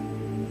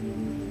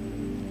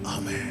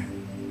 ஆமே.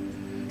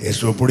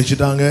 இயேசுவை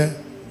பிடிச்சிட்டாங்க,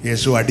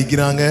 இயேசுவை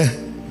அடிக்கிறாங்க,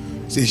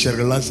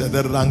 சீஷர்கள்லாம்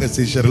செதறாங்க,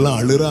 சீஷர்கள்லாம்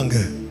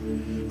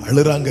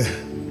அழுறாங்க.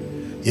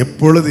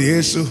 எப்பொழுது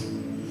இயேசு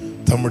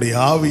தம்முடைய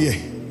ஆவியை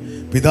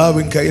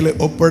பிதாவின் கையில்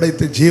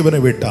ஒப்படைத்து ஜீவனை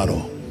விட்டாரோ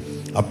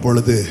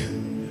அப்பொழுது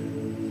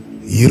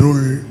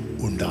இருள்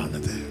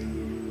உண்டானது.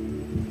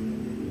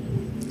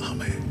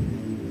 ஆமென்.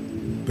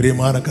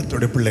 பிரியமான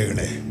கர்த்தருடைய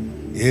பிள்ளைகளே,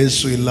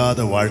 இயேசு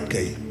இல்லாத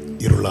வாழ்க்கை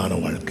இருளான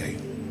வாழ்க்கை.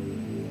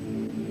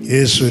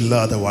 இயேசு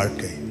இல்லாத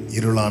வாழ்க்கை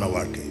இருளான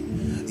வாழ்க்கை.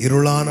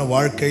 இருளான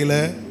வாழ்க்கையில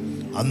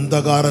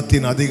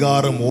அந்தகாரத்தின்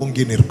அதிகாரம்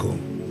ஓங்கி நிற்கும்.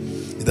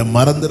 இதை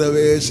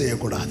மறந்துடவே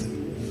செய்யக்கூடாது.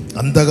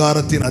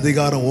 அந்தகாரத்தின்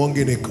அதிகாரம்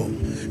ஓங்கி நிற்கும்.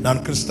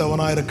 நான்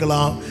கிறிஸ்தவனா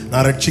இருக்கலாம்,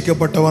 நான்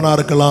ரட்சிக்கப்பட்டவனா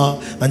இருக்கலாம்,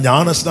 நான்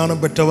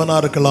ஞானஸ்நானம் பெற்றவனா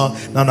இருக்கலாம்,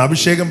 நான்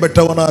அபிஷேகம்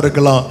பெற்றவனா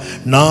இருக்கலாம்,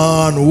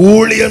 நான்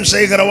ஊழியம்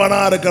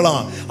செய்கிறவனா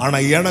இருக்கலாம், ஆனா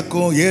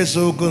எனக்கும்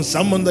இயேசுவுக்கும்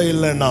சம்பந்தம்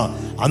இல்லைன்னா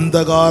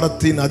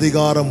அந்தகாரத்தின்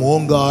அதிகாரம்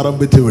ஓங்க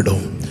ஆரம்பித்து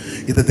விடும்.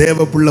 இதை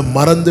தேவ பிள்ளை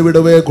மறந்து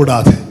விடவே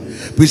கூடாது.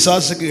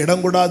 பிசாசுக்கு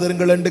இடம்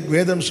கூடாதுங்கள் என்று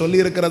வேதம் சொல்லி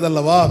இருக்கிறது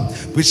அல்லவா.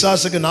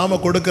 பிசாசுக்கு நாம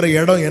கொடுக்கிற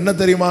இடம் என்ன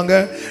தெரியுமாங்க?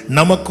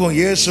 நமக்கும்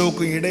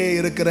இயேசுவுக்கும் இடையே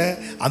இருக்கிற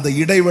அந்த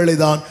இடைவெளி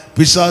தான்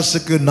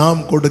பிசாசுக்கு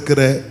நாம்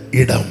கொடுக்கிற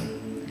இடம்.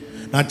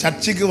 நான்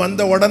சர்ச்சுக்கு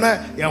வந்த உடனே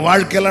என்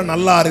வாழ்க்கையெல்லாம்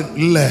நல்லா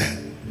இல்லை,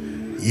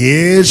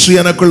 இயேசு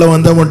எனக்குள்ள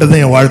வந்த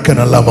மட்டும்தான் என் வாழ்க்கை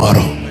நல்லா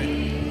மாறும்.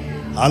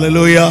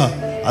 ஹல்லேலூயா.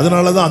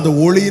 அதனாலதான் அந்த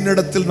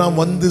ஒளியினிடத்தில்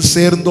நாம் வந்து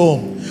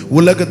சேர்ந்தோம்.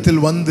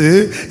 உலகத்தில் வந்து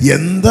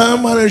எந்த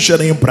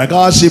மனுஷனையும்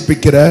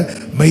பிரகாசிப்பிக்கிற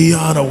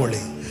மெய்யான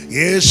ஒளி.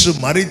 இயேசு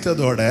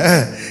மரித்ததோட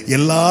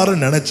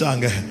எல்லாரும்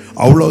நினைச்சாங்க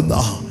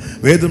அவ்வளவுதான்.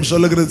 வேதம்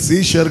சொல்லுகிறது,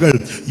 சீஷர்கள்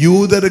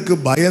யூதருக்கு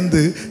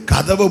பயந்து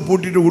கதவை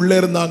பூட்டிட்டு உள்ளே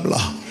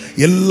இருந்தாங்களா.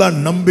 எல்லா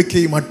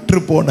நம்பிக்கையும்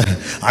அற்று போன,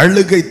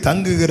 அழுகை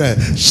தங்குகிற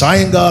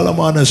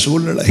சாயங்காலமான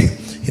சூழ்நிலை,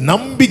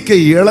 நம்பிக்கை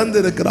இழந்து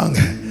இருக்கிறாங்க.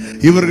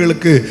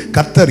 இவர்களுக்கு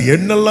கர்த்தர்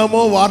என்னெல்லாமோ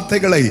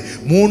வார்த்தைகளை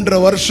 3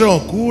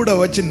 வருஷம் கூட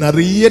வச்சு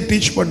நிறைய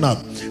டீச் பண்ணார்,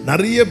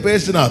 நிறைய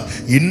பேசினார்.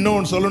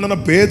 இன்னொன்று சொல்லணும்னா,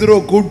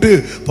 பேதுருவை கூப்பிட்டு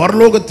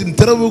பரலோகத்தின்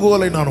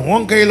திறவுகோலை நான்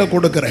உன் கையில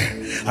கொடுக்கிறேன்.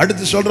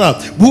 அடுத்து சொல்றார்,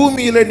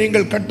 பூமியில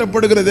நீங்கள்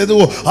கட்டப்படுகிறது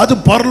எதுவோ அது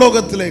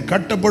பரலோகத்திலே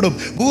கட்டப்படும்,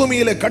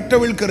 பூமியில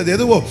கட்டவிழ்க்கிறது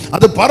எதுவோ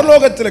அது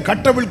பரலோகத்திலே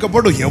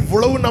கட்டவிழ்க்கப்படும்.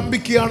 எவ்வளவு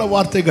நம்பிக்கையான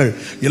வார்த்தைகள்.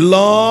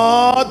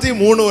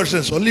 எல்லாத்தையும் 3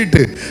 வருஷம்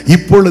சொல்லிட்டு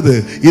இப்பொழுது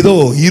இதோ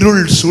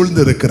இருள்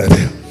சூழ்ந்து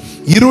இருக்கிறது,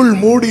 இருள்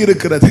மூடி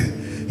இருக்கிறது.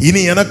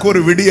 இனி எனக்கு ஒரு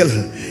விடியல்,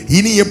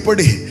 இனி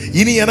எப்படி,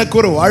 இனி எனக்கு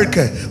ஒரு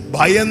வாழ்க்கை.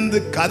 பயந்து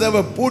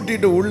கதவை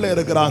பூட்டிட்டு உள்ள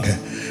இருக்கிறாங்க.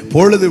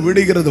 பொழுது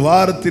விடுகிறது.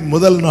 வாரத்தின்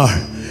முதல் நாள்,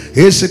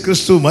 இயேசு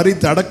கிறிஸ்து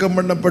மரித்து அடக்கம்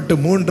பண்ணப்பட்டு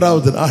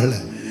 3வது நாள்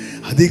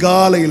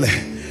அதிகாலையில்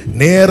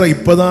நேரம்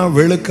இப்பதான்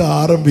வெளுக்க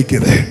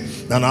ஆரம்பிக்குது.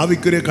 நான்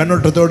ஆவிக்குரிய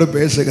கண்ணோட்டத்தோடு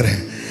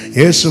பேசுகிறேன்.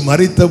 இயேசு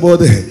மரித்த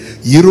போது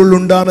இருள்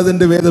உண்டானது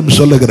என்று வேதம்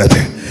சொல்லுகிறது.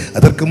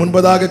 அதற்கு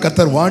முன்பதாக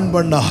கர்த்தர் வான்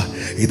பண்ணா,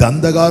 இது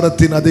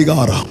அந்தகாரத்தின்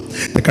அதிகாரம்.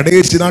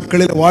 கடைசி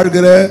நாட்களில்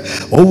வாழ்கிற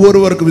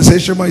ஒவ்வொருவருக்கும்,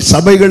 விசேஷமாய்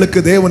சபைகளுக்கு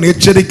தேவன்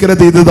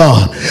எச்சரிக்கிறது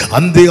இதுதான்.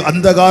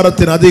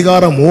 அந்தகாரத்தின்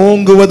அதிகாரம்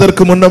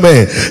ஓங்குவதற்கு முன்னமே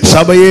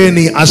சபையே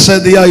நீ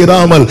அசதியா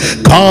இராமல்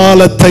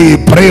காலத்தை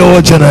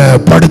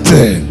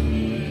பிரயோஜனப்படுத்து.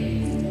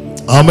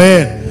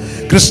 ஆமென்.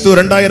 கிறிஸ்து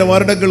 2000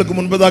 வருடங்களுக்கு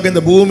முன்பதாக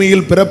இந்த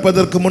பூமியில்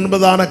பிறப்பதற்கு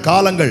முன்பதான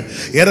காலங்கள்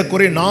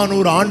ஏறக்குறைய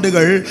 400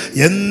 ஆண்டுகள்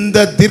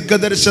எந்த தீர்க்க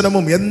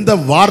தரிசனமும் எந்த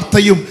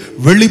வார்த்தையும்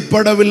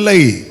வெளிப்படவில்லை.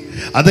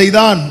 அதை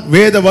தான்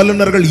வேத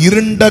வல்லுநர்கள்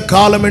இருண்ட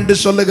காலம் என்று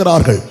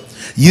சொல்லுகிறார்கள்.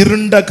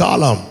 இருண்ட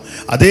காலம்.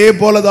 அதே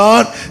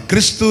போலதான்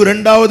கிறிஸ்து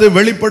 2வது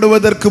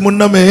வெளிப்படுவதற்கு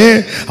முன்னமே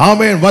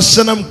ஆமென்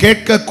வசனம்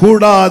கேட்க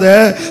கூடாத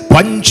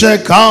பஞ்ச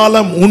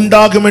காலம்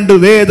உண்டாகும் என்று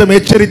வேதம்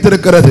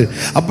எச்சரித்திருக்கிறது.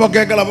 அப்போ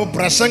கேட்கலாம், அப்போ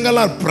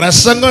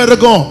பிரசங்கம்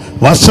இருக்கும்,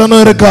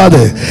 வசனம்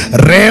இருக்காது,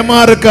 ரேமா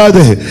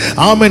இருக்காது.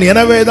 ஆமென்.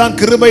 எனவேதான்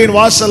கிருபையின்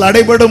வாசல்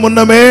அடைபடும்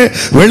முன்னமே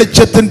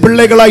வெளிச்சத்தின்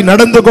பிள்ளைகளாய்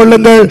நடந்து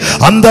கொள்ளுங்கள்.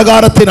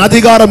 அந்தகாரத்தின்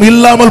அதிகாரம்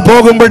இல்லாமல்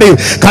போகும்படி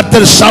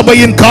கர்த்தர்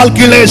சபையின் கால்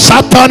கீழே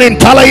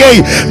சாத்தானின் தலையை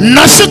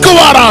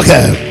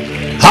நசுக்குவாராக.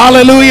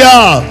 ஹalleluya.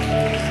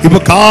 இப்ப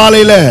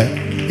காலையில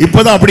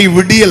இப்பதான் அப்படி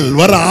விடியல்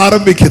வர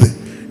ஆரம்பிக்குது,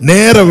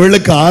 நேர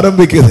வெளுக்க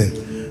ஆரம்பிக்குது.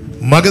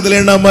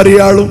 மகதலேனா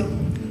மரியாளும்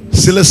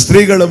சில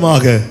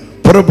ஸ்திரீகளுமாக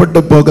புறப்பட்டு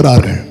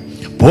போகிறார்கள்.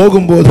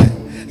 போகும்போது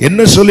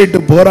என்ன சொல்லிட்டு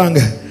போறாங்க?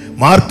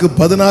 மார்க்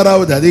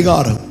 16வது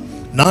அதிகாரம்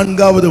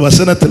 4வது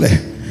வசனத்துல,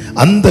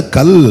 அந்த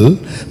கல்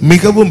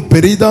மிகவும்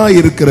பெரிதா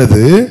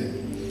இருக்கிறது,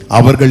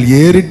 அவர்கள்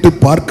ஏறிட்டு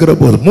பார்க்கிற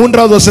போது.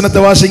 3வது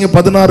வசனத்தை வாசிங்க.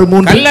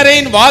 16:3.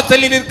 கல்லறையின்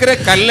வாசலில் இருக்கிற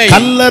கல்லை,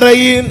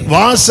 கல்லறையின்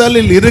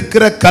வாசலில்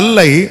இருக்கிற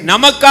கல்லை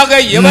நமக்காக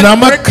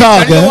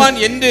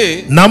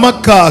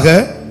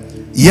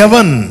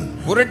எவன்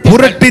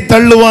புரட்டி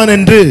தள்ளுவான்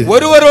என்று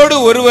ஒருவரோடு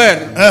ஒருவர்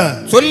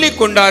சொல்லிக்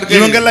கொண்டார்கள்.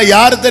 இவங்க எல்லாம்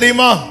யாரு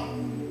தெரியுமா?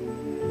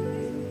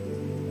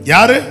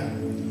 யாரு?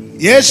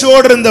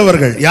 இயேசுவோடு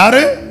இருந்தவர்கள்.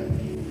 யாரு?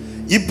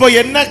 இப்போ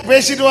என்ன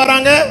பேசிட்டு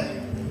வராங்க?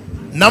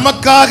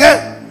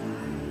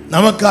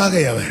 நமக்காக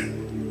எவன்.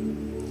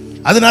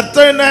 அதன்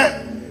அர்த்தம் என்ன?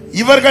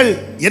 இவர்கள்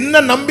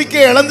என்ன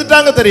நம்பிக்கையை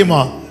இழந்துட்டாங்க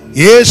தெரியுமா?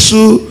 இயேசு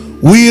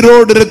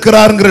உயிரோடு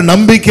இருக்கிறார்ங்கிற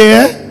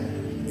நம்பிக்கையை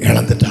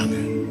இழந்துட்டாங்க.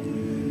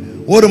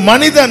 ஒரு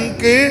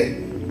மனிதனுக்கு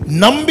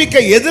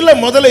நம்பிக்கை எதுல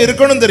முதல்ல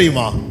இருக்கணும்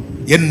தெரியுமா?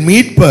 என்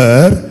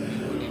மீட்பர்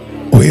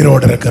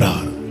உயிரோடு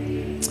இருக்கிறார்.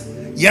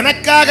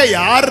 எனக்காக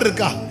யார்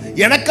இருக்கா?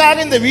 எனக்காக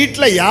இந்த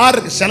வீட்டில் யார்?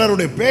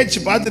 சிலருடைய பேச்சு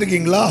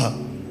பார்த்துருக்கீங்களா?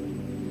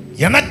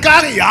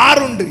 எனக்காக யார்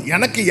உண்டு?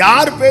 எனக்கு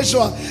யார்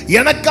பேசுவா?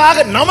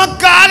 எனக்காக,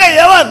 நமக்காக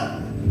எவன்?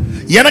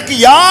 எனக்கு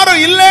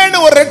யாரும் இல்லைன்னு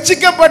ஒரு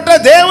ரட்சிக்கப்பட்ட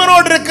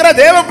தேவனோடு இருக்கிற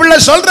தேவ பிள்ளை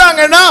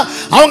சொல்றாங்கன்னா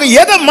அவங்க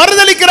எதை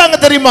மறுதலிக்கிறாங்க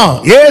தெரியுமா?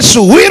 இயேசு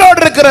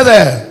உயிரோடு இருக்கிறத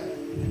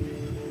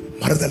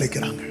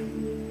மறுதலிக்கிறாங்க.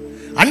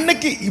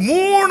 அன்னைக்கு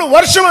 3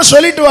 வருஷமா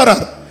சொல்லிட்டு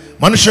வரார்,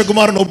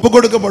 மனுஷகுமாரன் ஒப்பு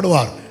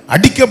கொடுக்கப்படுவார்,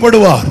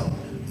 அடிக்கப்படுவார்,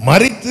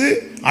 மரித்து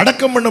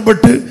அடக்கம்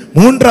பண்ணப்பட்டு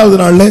 3வது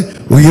நாள்ல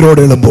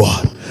உயிரோடு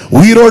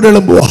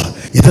எழும்புவார்.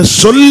 இதை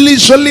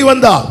சொல்லி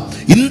வந்தார்.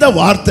 இந்த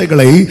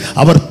வார்த்தைகளை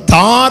அவர்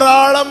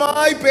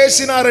தாராளமாய்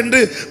பேசினார் என்று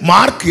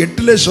மார்க்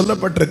 8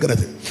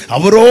 சொல்லப்பட்டிருக்கிறது.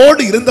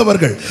 அவரோடு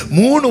இருந்தவர்கள்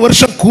 3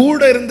 வருஷம்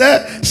கூட இருந்த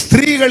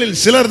ஸ்திரீகளில்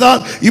சிலர் தான்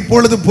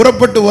இப்பொழுது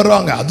புறப்பட்டு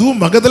வருவாங்க.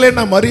 அதுவும்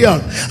மகதலேனா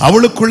மரியாள்,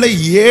 அவளுக்குள்ள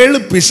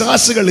 7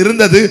 பிசாசுகள்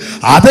இருந்தது,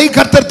 அதை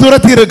கர்த்தர்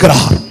துரத்தி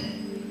இருக்கிறார்.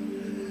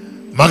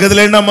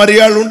 மகதலேனா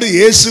மரியாள் உண்டு,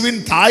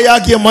 இயேசுவின்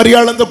தாயாகிய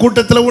மரியாள் அந்த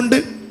கூட்டத்தில் உண்டு,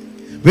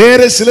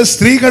 வேற சில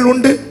ஸ்திரீகள்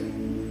உண்டு.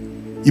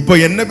 இப்போ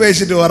என்ன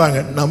பேசிட்டு வராங்க?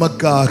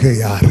 நமக்காக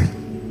யாரு?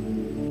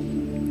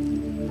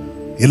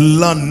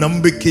 எல்லா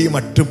நம்பிக்கையும்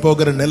அற்று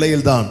போகிற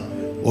நிலையில் தான்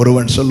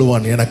ஒருவன்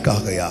சொல்லுவான்,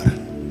 எனக்காக யார்?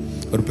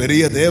 ஒரு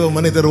பெரிய தேவ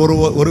மனிதர்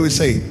ஒரு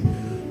விசை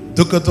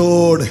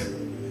துக்கத்தோடு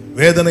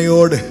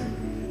வேதனையோடு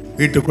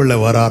வீட்டுக்குள்ள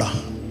வராராம்.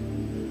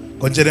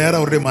 கொஞ்ச நேரம்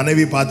அவருடைய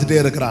மனைவி பார்த்துட்டே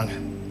இருக்கிறாங்க.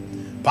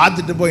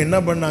 பார்த்துட்டு போய் என்ன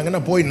பண்ணாங்கன்னா,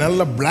 போய்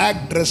நல்ல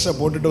பிளாக் ட்ரெஸ்ஸை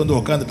போட்டுட்டு வந்து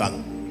உக்காந்துட்டாங்க.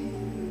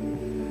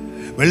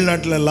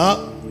 வெளிநாட்டில எல்லாம்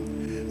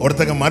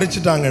ஒருத்தங்க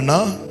மறைச்சிட்டாங்கன்னா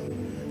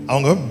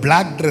அவங்க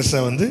பிளாக்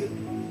ட்ரெஸ்ஸை வந்து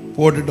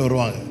போட்டுட்டு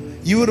வருவாங்க.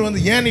 இவர் வந்து,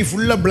 ஏன் நீ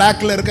ஃபுல்லாக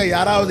பிளாக்ல இருக்க,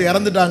 யாராவது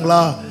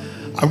இறந்துட்டாங்களா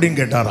அப்படின்னு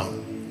கேட்டாராம்.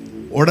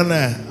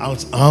 உடனே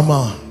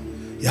ஆமாம்,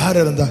 யார்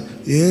இறந்தா?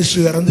 இயேசு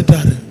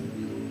இறந்துட்டாரு.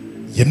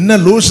 என்ன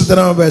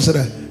லூசுத்தனமா பேசுற?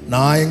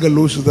 நான் எங்க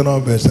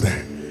லூசுத்தனமா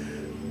பேசுறேன்?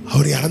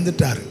 அவர்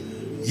இறந்துட்டாரு.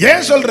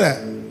 ஏன் சொல்ற?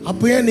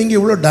 அப்போ ஏன் நீங்க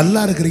இவ்வளோ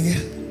டல்லா இருக்கிறீங்க?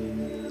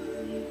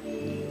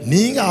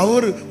 நீங்க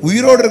அவர்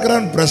உயிரோடு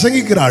இருக்கிறான்னு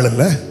பிரசங்கிக்கிற ஆள்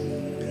இல்ல,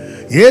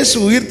 இயேசு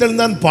உயிர்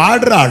தெழுந்தான்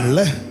பாடுற ஆள்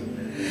இல்ல,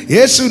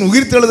 இயேசுவின்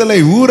உயிர் தெழுதலை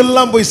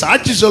ஊரெல்லாம் போய்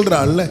சாட்சி சொல்ற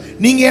ஆள் இல்ல.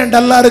 நீங்க ஏன்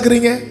டல்லா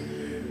இருக்கிறீங்க?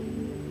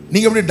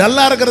 நீங்க இப்படி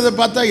டல்லா இருக்கிறத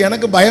பார்த்தா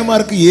எனக்கு பயமா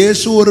இருக்கு.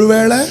 இயேசு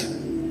ஒருவேளை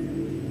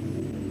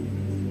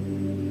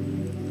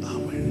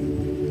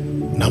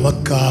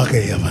நமக்காக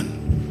எவன்?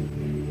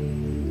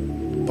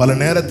 பல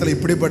நேரத்தில்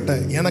இப்படிப்பட்ட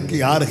எனக்கு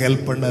யார்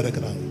ஹெல்ப் பண்ண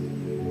இருக்கிறாங்க?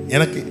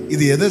 எனக்கு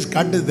இது எதை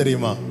காட்டுது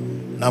தெரியுமா?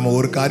 நாம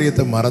ஒரு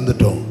காரியத்தை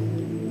மறந்துட்டோம்.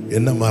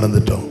 என்ன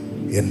மறந்துட்டோம்?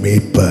 என்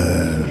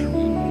மீட்பர்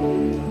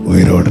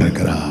உயிரோடு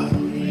இருக்கிறார்.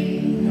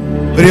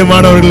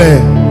 பிரியமானவர்களே,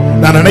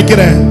 நான்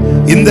நினைக்கிறேன்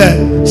இந்த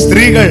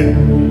ஸ்திரீகள்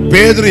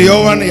பேதுரு,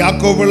 யோவான்,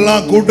 யாக்கோபு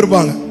எல்லாம்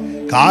கூப்பிட்டுருப்பாங்க.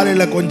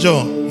 காலையில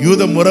கொஞ்சம்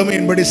யூத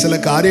முறைமையின்படி சில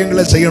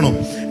காரியங்களை செய்யணும்.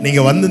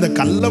 நீங்க வந்து இந்த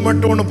கல்லை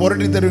மட்டும் ஒன்று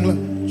புரட்டி தருவீங்களா?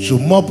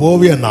 சும்மா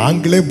போவியா?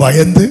 நாங்களே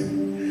பயந்து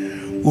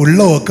உள்ள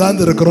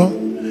உக்காந்து இருக்கிறோம்.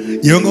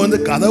 இவங்க வந்து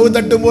கதவு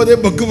தட்டும் போதே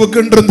பக்கு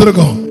பக்குன்னு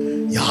இருந்திருக்கோம்.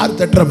 யார்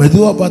தட்டுற?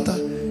 மெதுவா பார்த்தா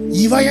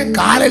இவன் என்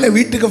காலையில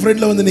வீட்டுக்கு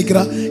ஃப்ரெண்ட்ல வந்து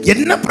நிக்கிறா.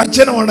 என்ன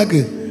பிரச்சனை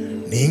உனக்கு?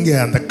 நீங்க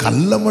அந்த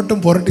கல்லை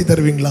மட்டும் புரட்டி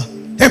தருவீங்களா?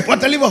 போ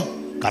தெளிவா,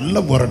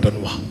 கல்லை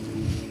புரட்டணுமா?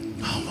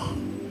 ஆமா.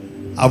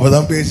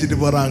 அப்பதான் பேசிட்டு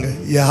போறாங்க,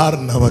 யார்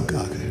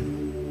நமக்காக?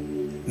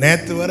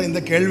 நேத்து வர இந்த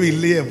கேள்வி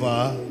இல்லையேப்பா.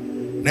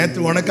 நேத்து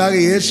உனக்காக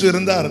இயேசு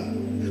இருந்தார்,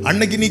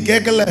 அன்னைக்கு நீ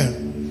கேட்கல.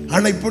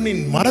 ஆனா இப்போ நீ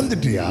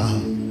மறந்துட்டியா?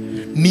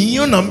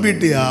 நீயும்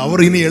நம்பிட்டியா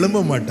அவர் இனி எழும்ப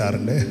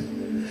மாட்டாருன்னு?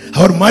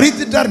 அவர்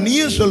மரித்துட்டார்,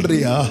 நீயும்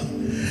சொல்றியா?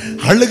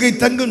 அழுகை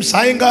தங்கும்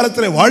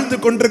சாயங்காலத்தில் வாழ்ந்து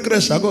கொண்டிருக்கிற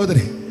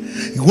சகோதரி,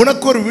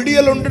 உனக்கு ஒரு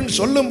விடியல் ஒன்றுன்னு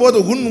சொல்லும் போது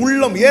உன்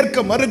உள்ளம்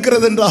ஏற்க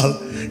மறுக்கிறது என்றால்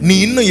நீ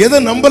இன்னும் எதை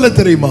நம்பல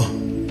தெரியுமா?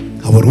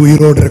 அவர்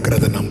உயிரோடு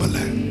இருக்கிறத நம்பல.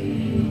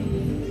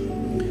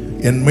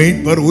 என்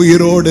மீட்பர்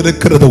உயிரோடு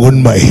இருக்கிறது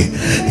உண்மை.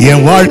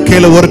 என்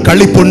வாழ்க்கையில ஒரு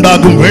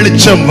களிப்புண்டாகும்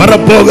வெளிச்சம்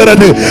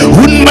வரப்போகிறது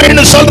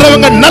உண்மைன்னு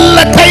சொல்றவங்க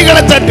நல்ல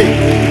கைகளை தட்டி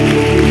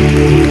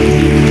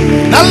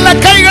நல்ல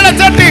கைகளை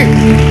தட்டி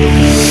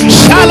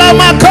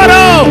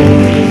ஷலமகரோ.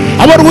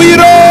 அவர்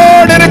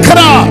உயிரோடு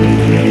இருக்கிறார்.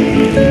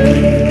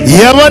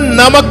 எவன்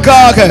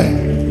நமக்காக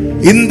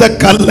இந்த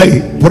கல்லை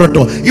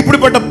புரட்டும்?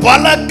 இப்படிப்பட்ட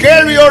பல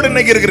கேள்வியோடு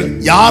இன்னைக்கு இருக்கிற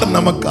யார்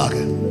நமக்காக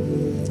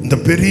இந்த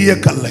பெரிய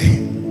கல்லை,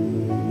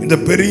 இந்த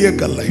பெரிய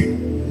கல்லை?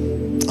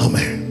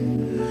 ஆமென்.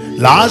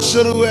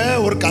 லாசருவை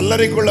ஒரு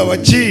கல்லறைக்குள்ள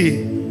வச்சு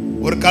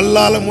ஒரு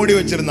கல்லால மூடி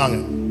வச்சிருந்தாங்க.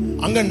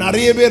 அங்க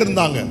நிறைய பேர்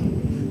இருந்தாங்க.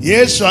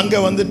 இயேசு அங்க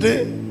வந்துட்டு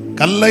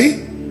கல்லை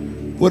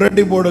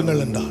புரட்டி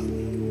போடுங்கள் என்றார்.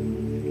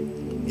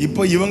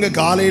 இப்போ இவங்க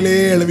காலையிலே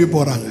எழுப்பி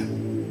போறாங்க.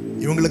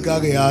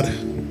 இவங்களுக்காக யாரு?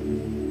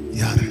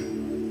 யாரு?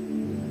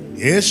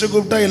 இயேசு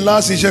கூப்பிட்டா எல்லா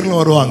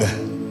சீஷர்களும் வருவாங்க.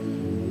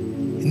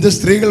 இந்த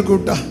ஸ்திரீகள்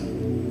கூப்பிட்டா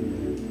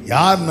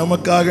யார்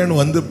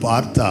நமக்காகன்னு வந்து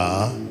பார்த்தா,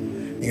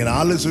 நீங்க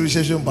 4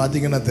 சுவிசேஷம்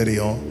பார்த்தீங்கன்னா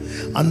தெரியும்.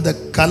 அந்த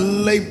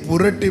கல்லை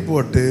புரட்டி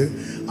போட்டு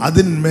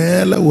அதன்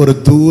மேல ஒரு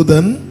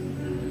தூதன்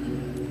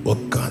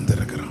உட்கார்ந்து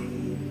இருக்கிறான்.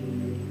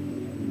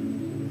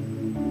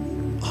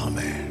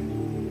 ஆமென்.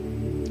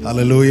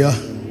 ஹல்லேலூயா.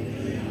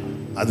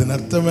 அதன்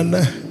அர்த்தம் என்ன?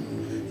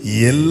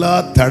 எல்லா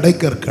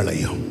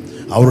தடைக்கற்களையும்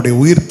அவருடைய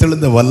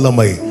உயிர்த்தெழுந்த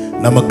வல்லமை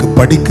நமக்கு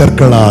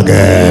படிக்கற்களாக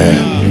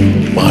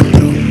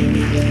மாற்றும்.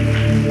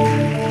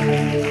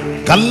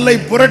 கல்லை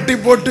புரட்டி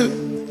போட்டு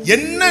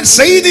என்ன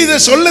செய்தி இதை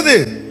சொல்லுது?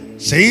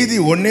 செய்தி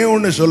ஒன்னே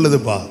ஒண்ணு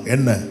சொல்லுதுப்பா.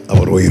 என்ன?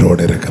 அவர்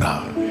உயிரோடு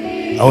இருக்கிறார்.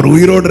 அவர்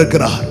உயிரோடு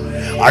இருக்கிறார்.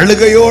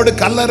 அழுகையோடு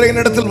கல்லறை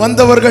இடத்தில்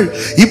வந்தவர்கள்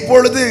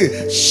இப்பொழுது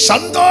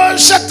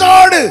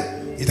சந்தோஷத்தோடு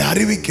இதை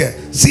அறிவிக்க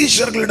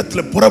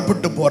சீஷர்களிடத்தில்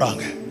புறப்பட்டு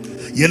போறாங்க.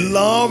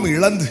 எல்லாம்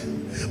இழந்து,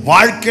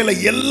 வாழ்க்கையில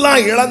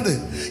எல்லாம் இழந்து,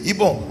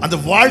 இப்போ அந்த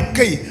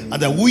வாழ்க்கை,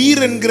 அந்த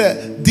உயிர் என்கிற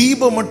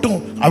தீபம் மட்டும்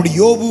அப்படி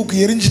யோபுவுக்கு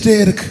எரிஞ்சிட்டே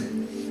இருக்கு.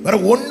 வேற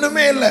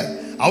ஒண்ணுமே இல்லை.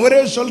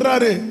 அவரே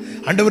சொல்றாரு,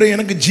 ஆண்டவரே,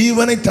 எனக்கு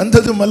ஜீவனை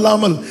தந்ததும்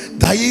அல்லாமல்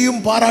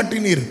தயையும்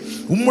பாராட்டினீர்.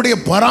 உம்முடைய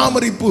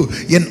பராமரிப்பு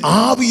என்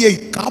ஆவியை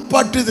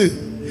காப்பாற்றுது.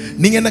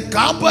 நீங்க என்ன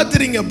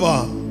காப்பாத்துறீங்கப்பா.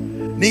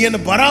 நீங்க என்ன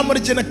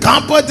பராமரிச்சு என்ன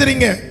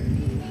காப்பாத்துறீங்க.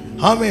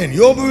 ஆமென்.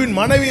 யோபுவின்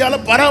மனைவியால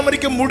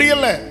பராமரிக்க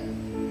முடியல.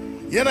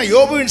 ஏன்னா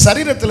யோபுவின்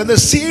சரீரத்தில் இந்த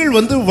சீல்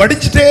வந்து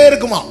வடிச்சிட்டே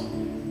இருக்குமா.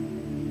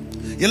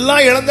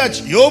 எல்லாம்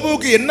இழந்தாச்சு.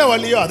 யோபுவுக்கு என்ன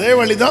வழியோ அதே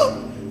வழிதான்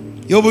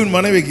யோபுவின்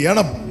மனைவிக்கு.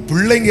 ஏன்னா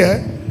பிள்ளைங்க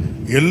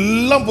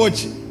எல்லாம்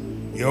போச்சு.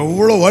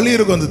 எவ்வளோ வலி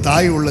இருக்கும் அந்த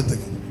தாய்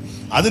உள்ளத்துக்கு.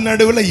 அது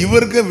நடுவில்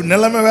இவருக்கு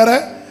நிலைமை வேற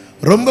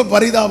ரொம்ப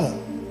பரிதாபம்.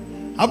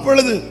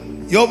 அப்பொழுது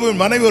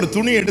யோபுவின் மனைவி ஒரு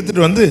துணி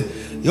எடுத்துட்டு வந்து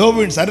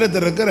யோபுவின்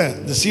சரீரத்தில் இருக்கிற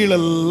இந்த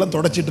சீலெல்லாம்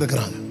தொடச்சிட்டு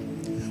இருக்கிறாங்க.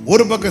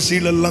 ஒரு பக்கம்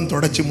சீலெல்லாம்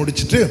தொடச்சி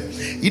முடிச்சுட்டு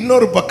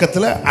இன்னொரு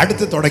பக்கத்தில்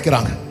அடுத்து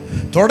துடைக்கிறாங்க.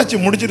 தொடச்சி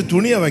முடிச்சுட்டு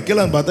துணியை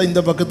வைக்கலான்னு பார்த்தா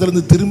இந்த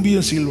பக்கத்திலிருந்து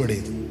திரும்பியும் சீல்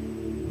வடியுது.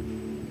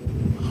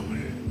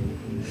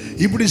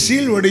 இப்படி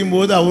சீல் வடியும்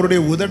போது அவருடைய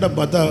உதட்டை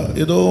பார்த்தா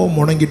ஏதோ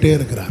முணங்கிட்டே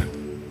இருக்கிறார்.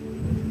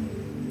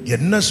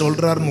 என்ன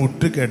சொல்றாருன்னு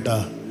விட்டு கேட்டா,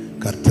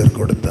 கர்த்தர்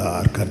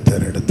கொடுத்தார்,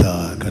 கர்த்தர்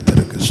எடுத்தார்,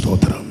 கர்த்தருக்கு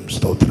ஸ்தோத்திரம்,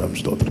 ஸ்தோத்திரம்,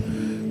 ஸ்தோத்திரம்.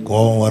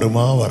 கோபம்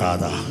வருமா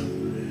வராதா?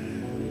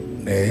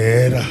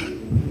 நேரா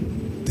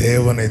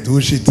தேவனை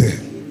தூஷித்து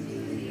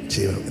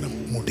ஜீவன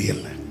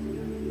முடியல.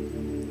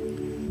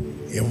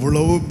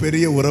 எவ்வளவு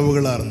பெரிய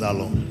உறவுகளா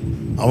இருந்தாலும்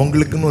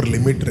அவங்களுக்குன்னு ஒரு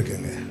லிமிட்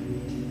இருக்குங்க.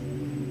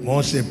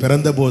 மோசே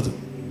பிறந்த போது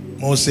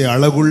மோசே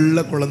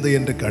அழகுள்ள குழந்தை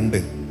என்று கண்டு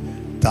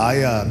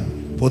தாயார்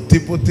பொத்தி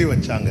பொத்தி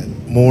வச்சாங்க.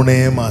 3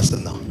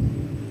 மாசம்தான்.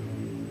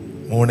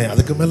 3,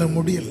 அதுக்கு மேல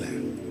முடியல.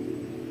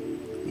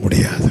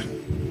 முடியாது,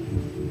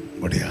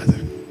 முடியாது.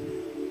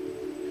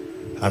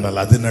 ஆனால்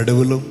அது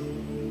நடுவிலும்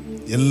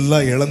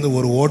எல்லாம் இழந்து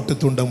ஒரு ஓட்டு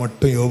துண்டை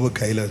மட்டும் யோபு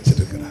கையில்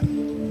வச்சிருக்கிறார்.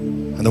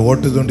 அந்த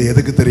ஓட்டு துண்டு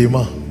எதுக்கு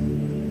தெரியுமா?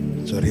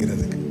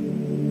 சொல்றதுக்கு.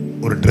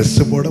 ஒரு ட்ரெஸ்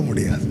போட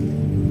முடியாது.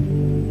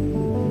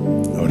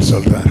 அவர்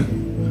சொல்றார்,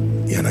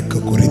 எனக்கு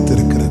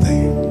குறித்திருக்கிறதை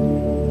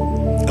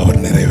அவர்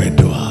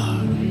நிறைவேற்றுவார்.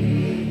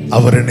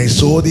 அவர் என்னை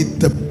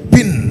சோதித்த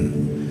பின்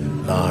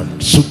நான்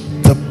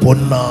சுத்த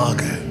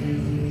பொன்னாக.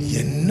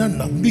 என்ன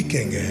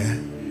நம்பிக்கைங்க.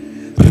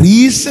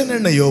 ரீசன்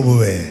என்ன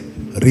யோபுவே?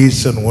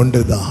 ரீசன்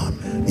ஒன்றுதான்,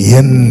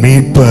 என்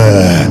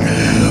மீட்பர்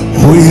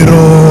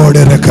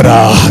உயிரோடு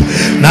இருக்கிறார்.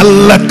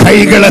 நல்ல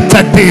கைகளை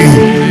தட்டி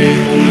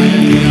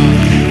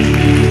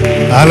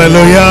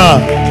ஹல்லேலூயா.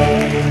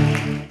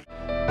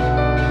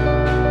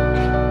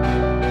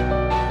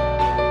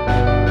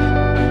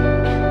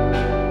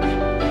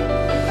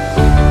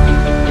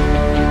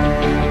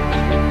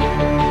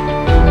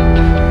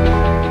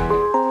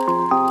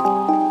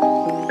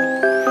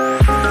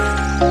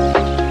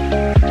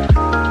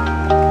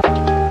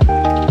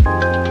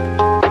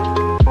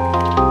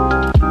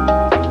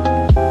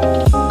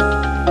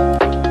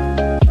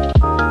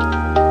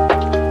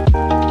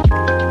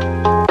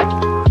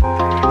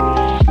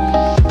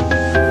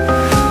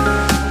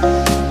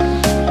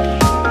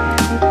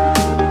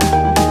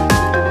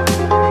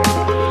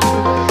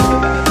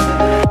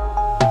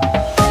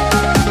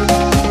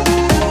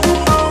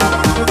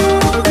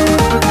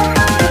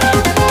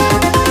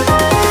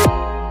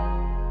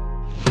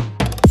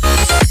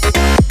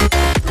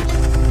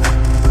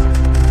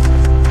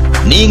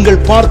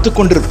 நீங்கள் பார்த்துக்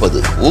கொண்டிருப்பது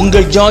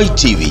உங்கள் ஜாய்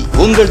டிவி.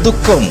 உங்கள்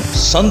துக்கம்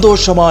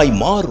சந்தோஷமாய்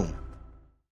மாறும்.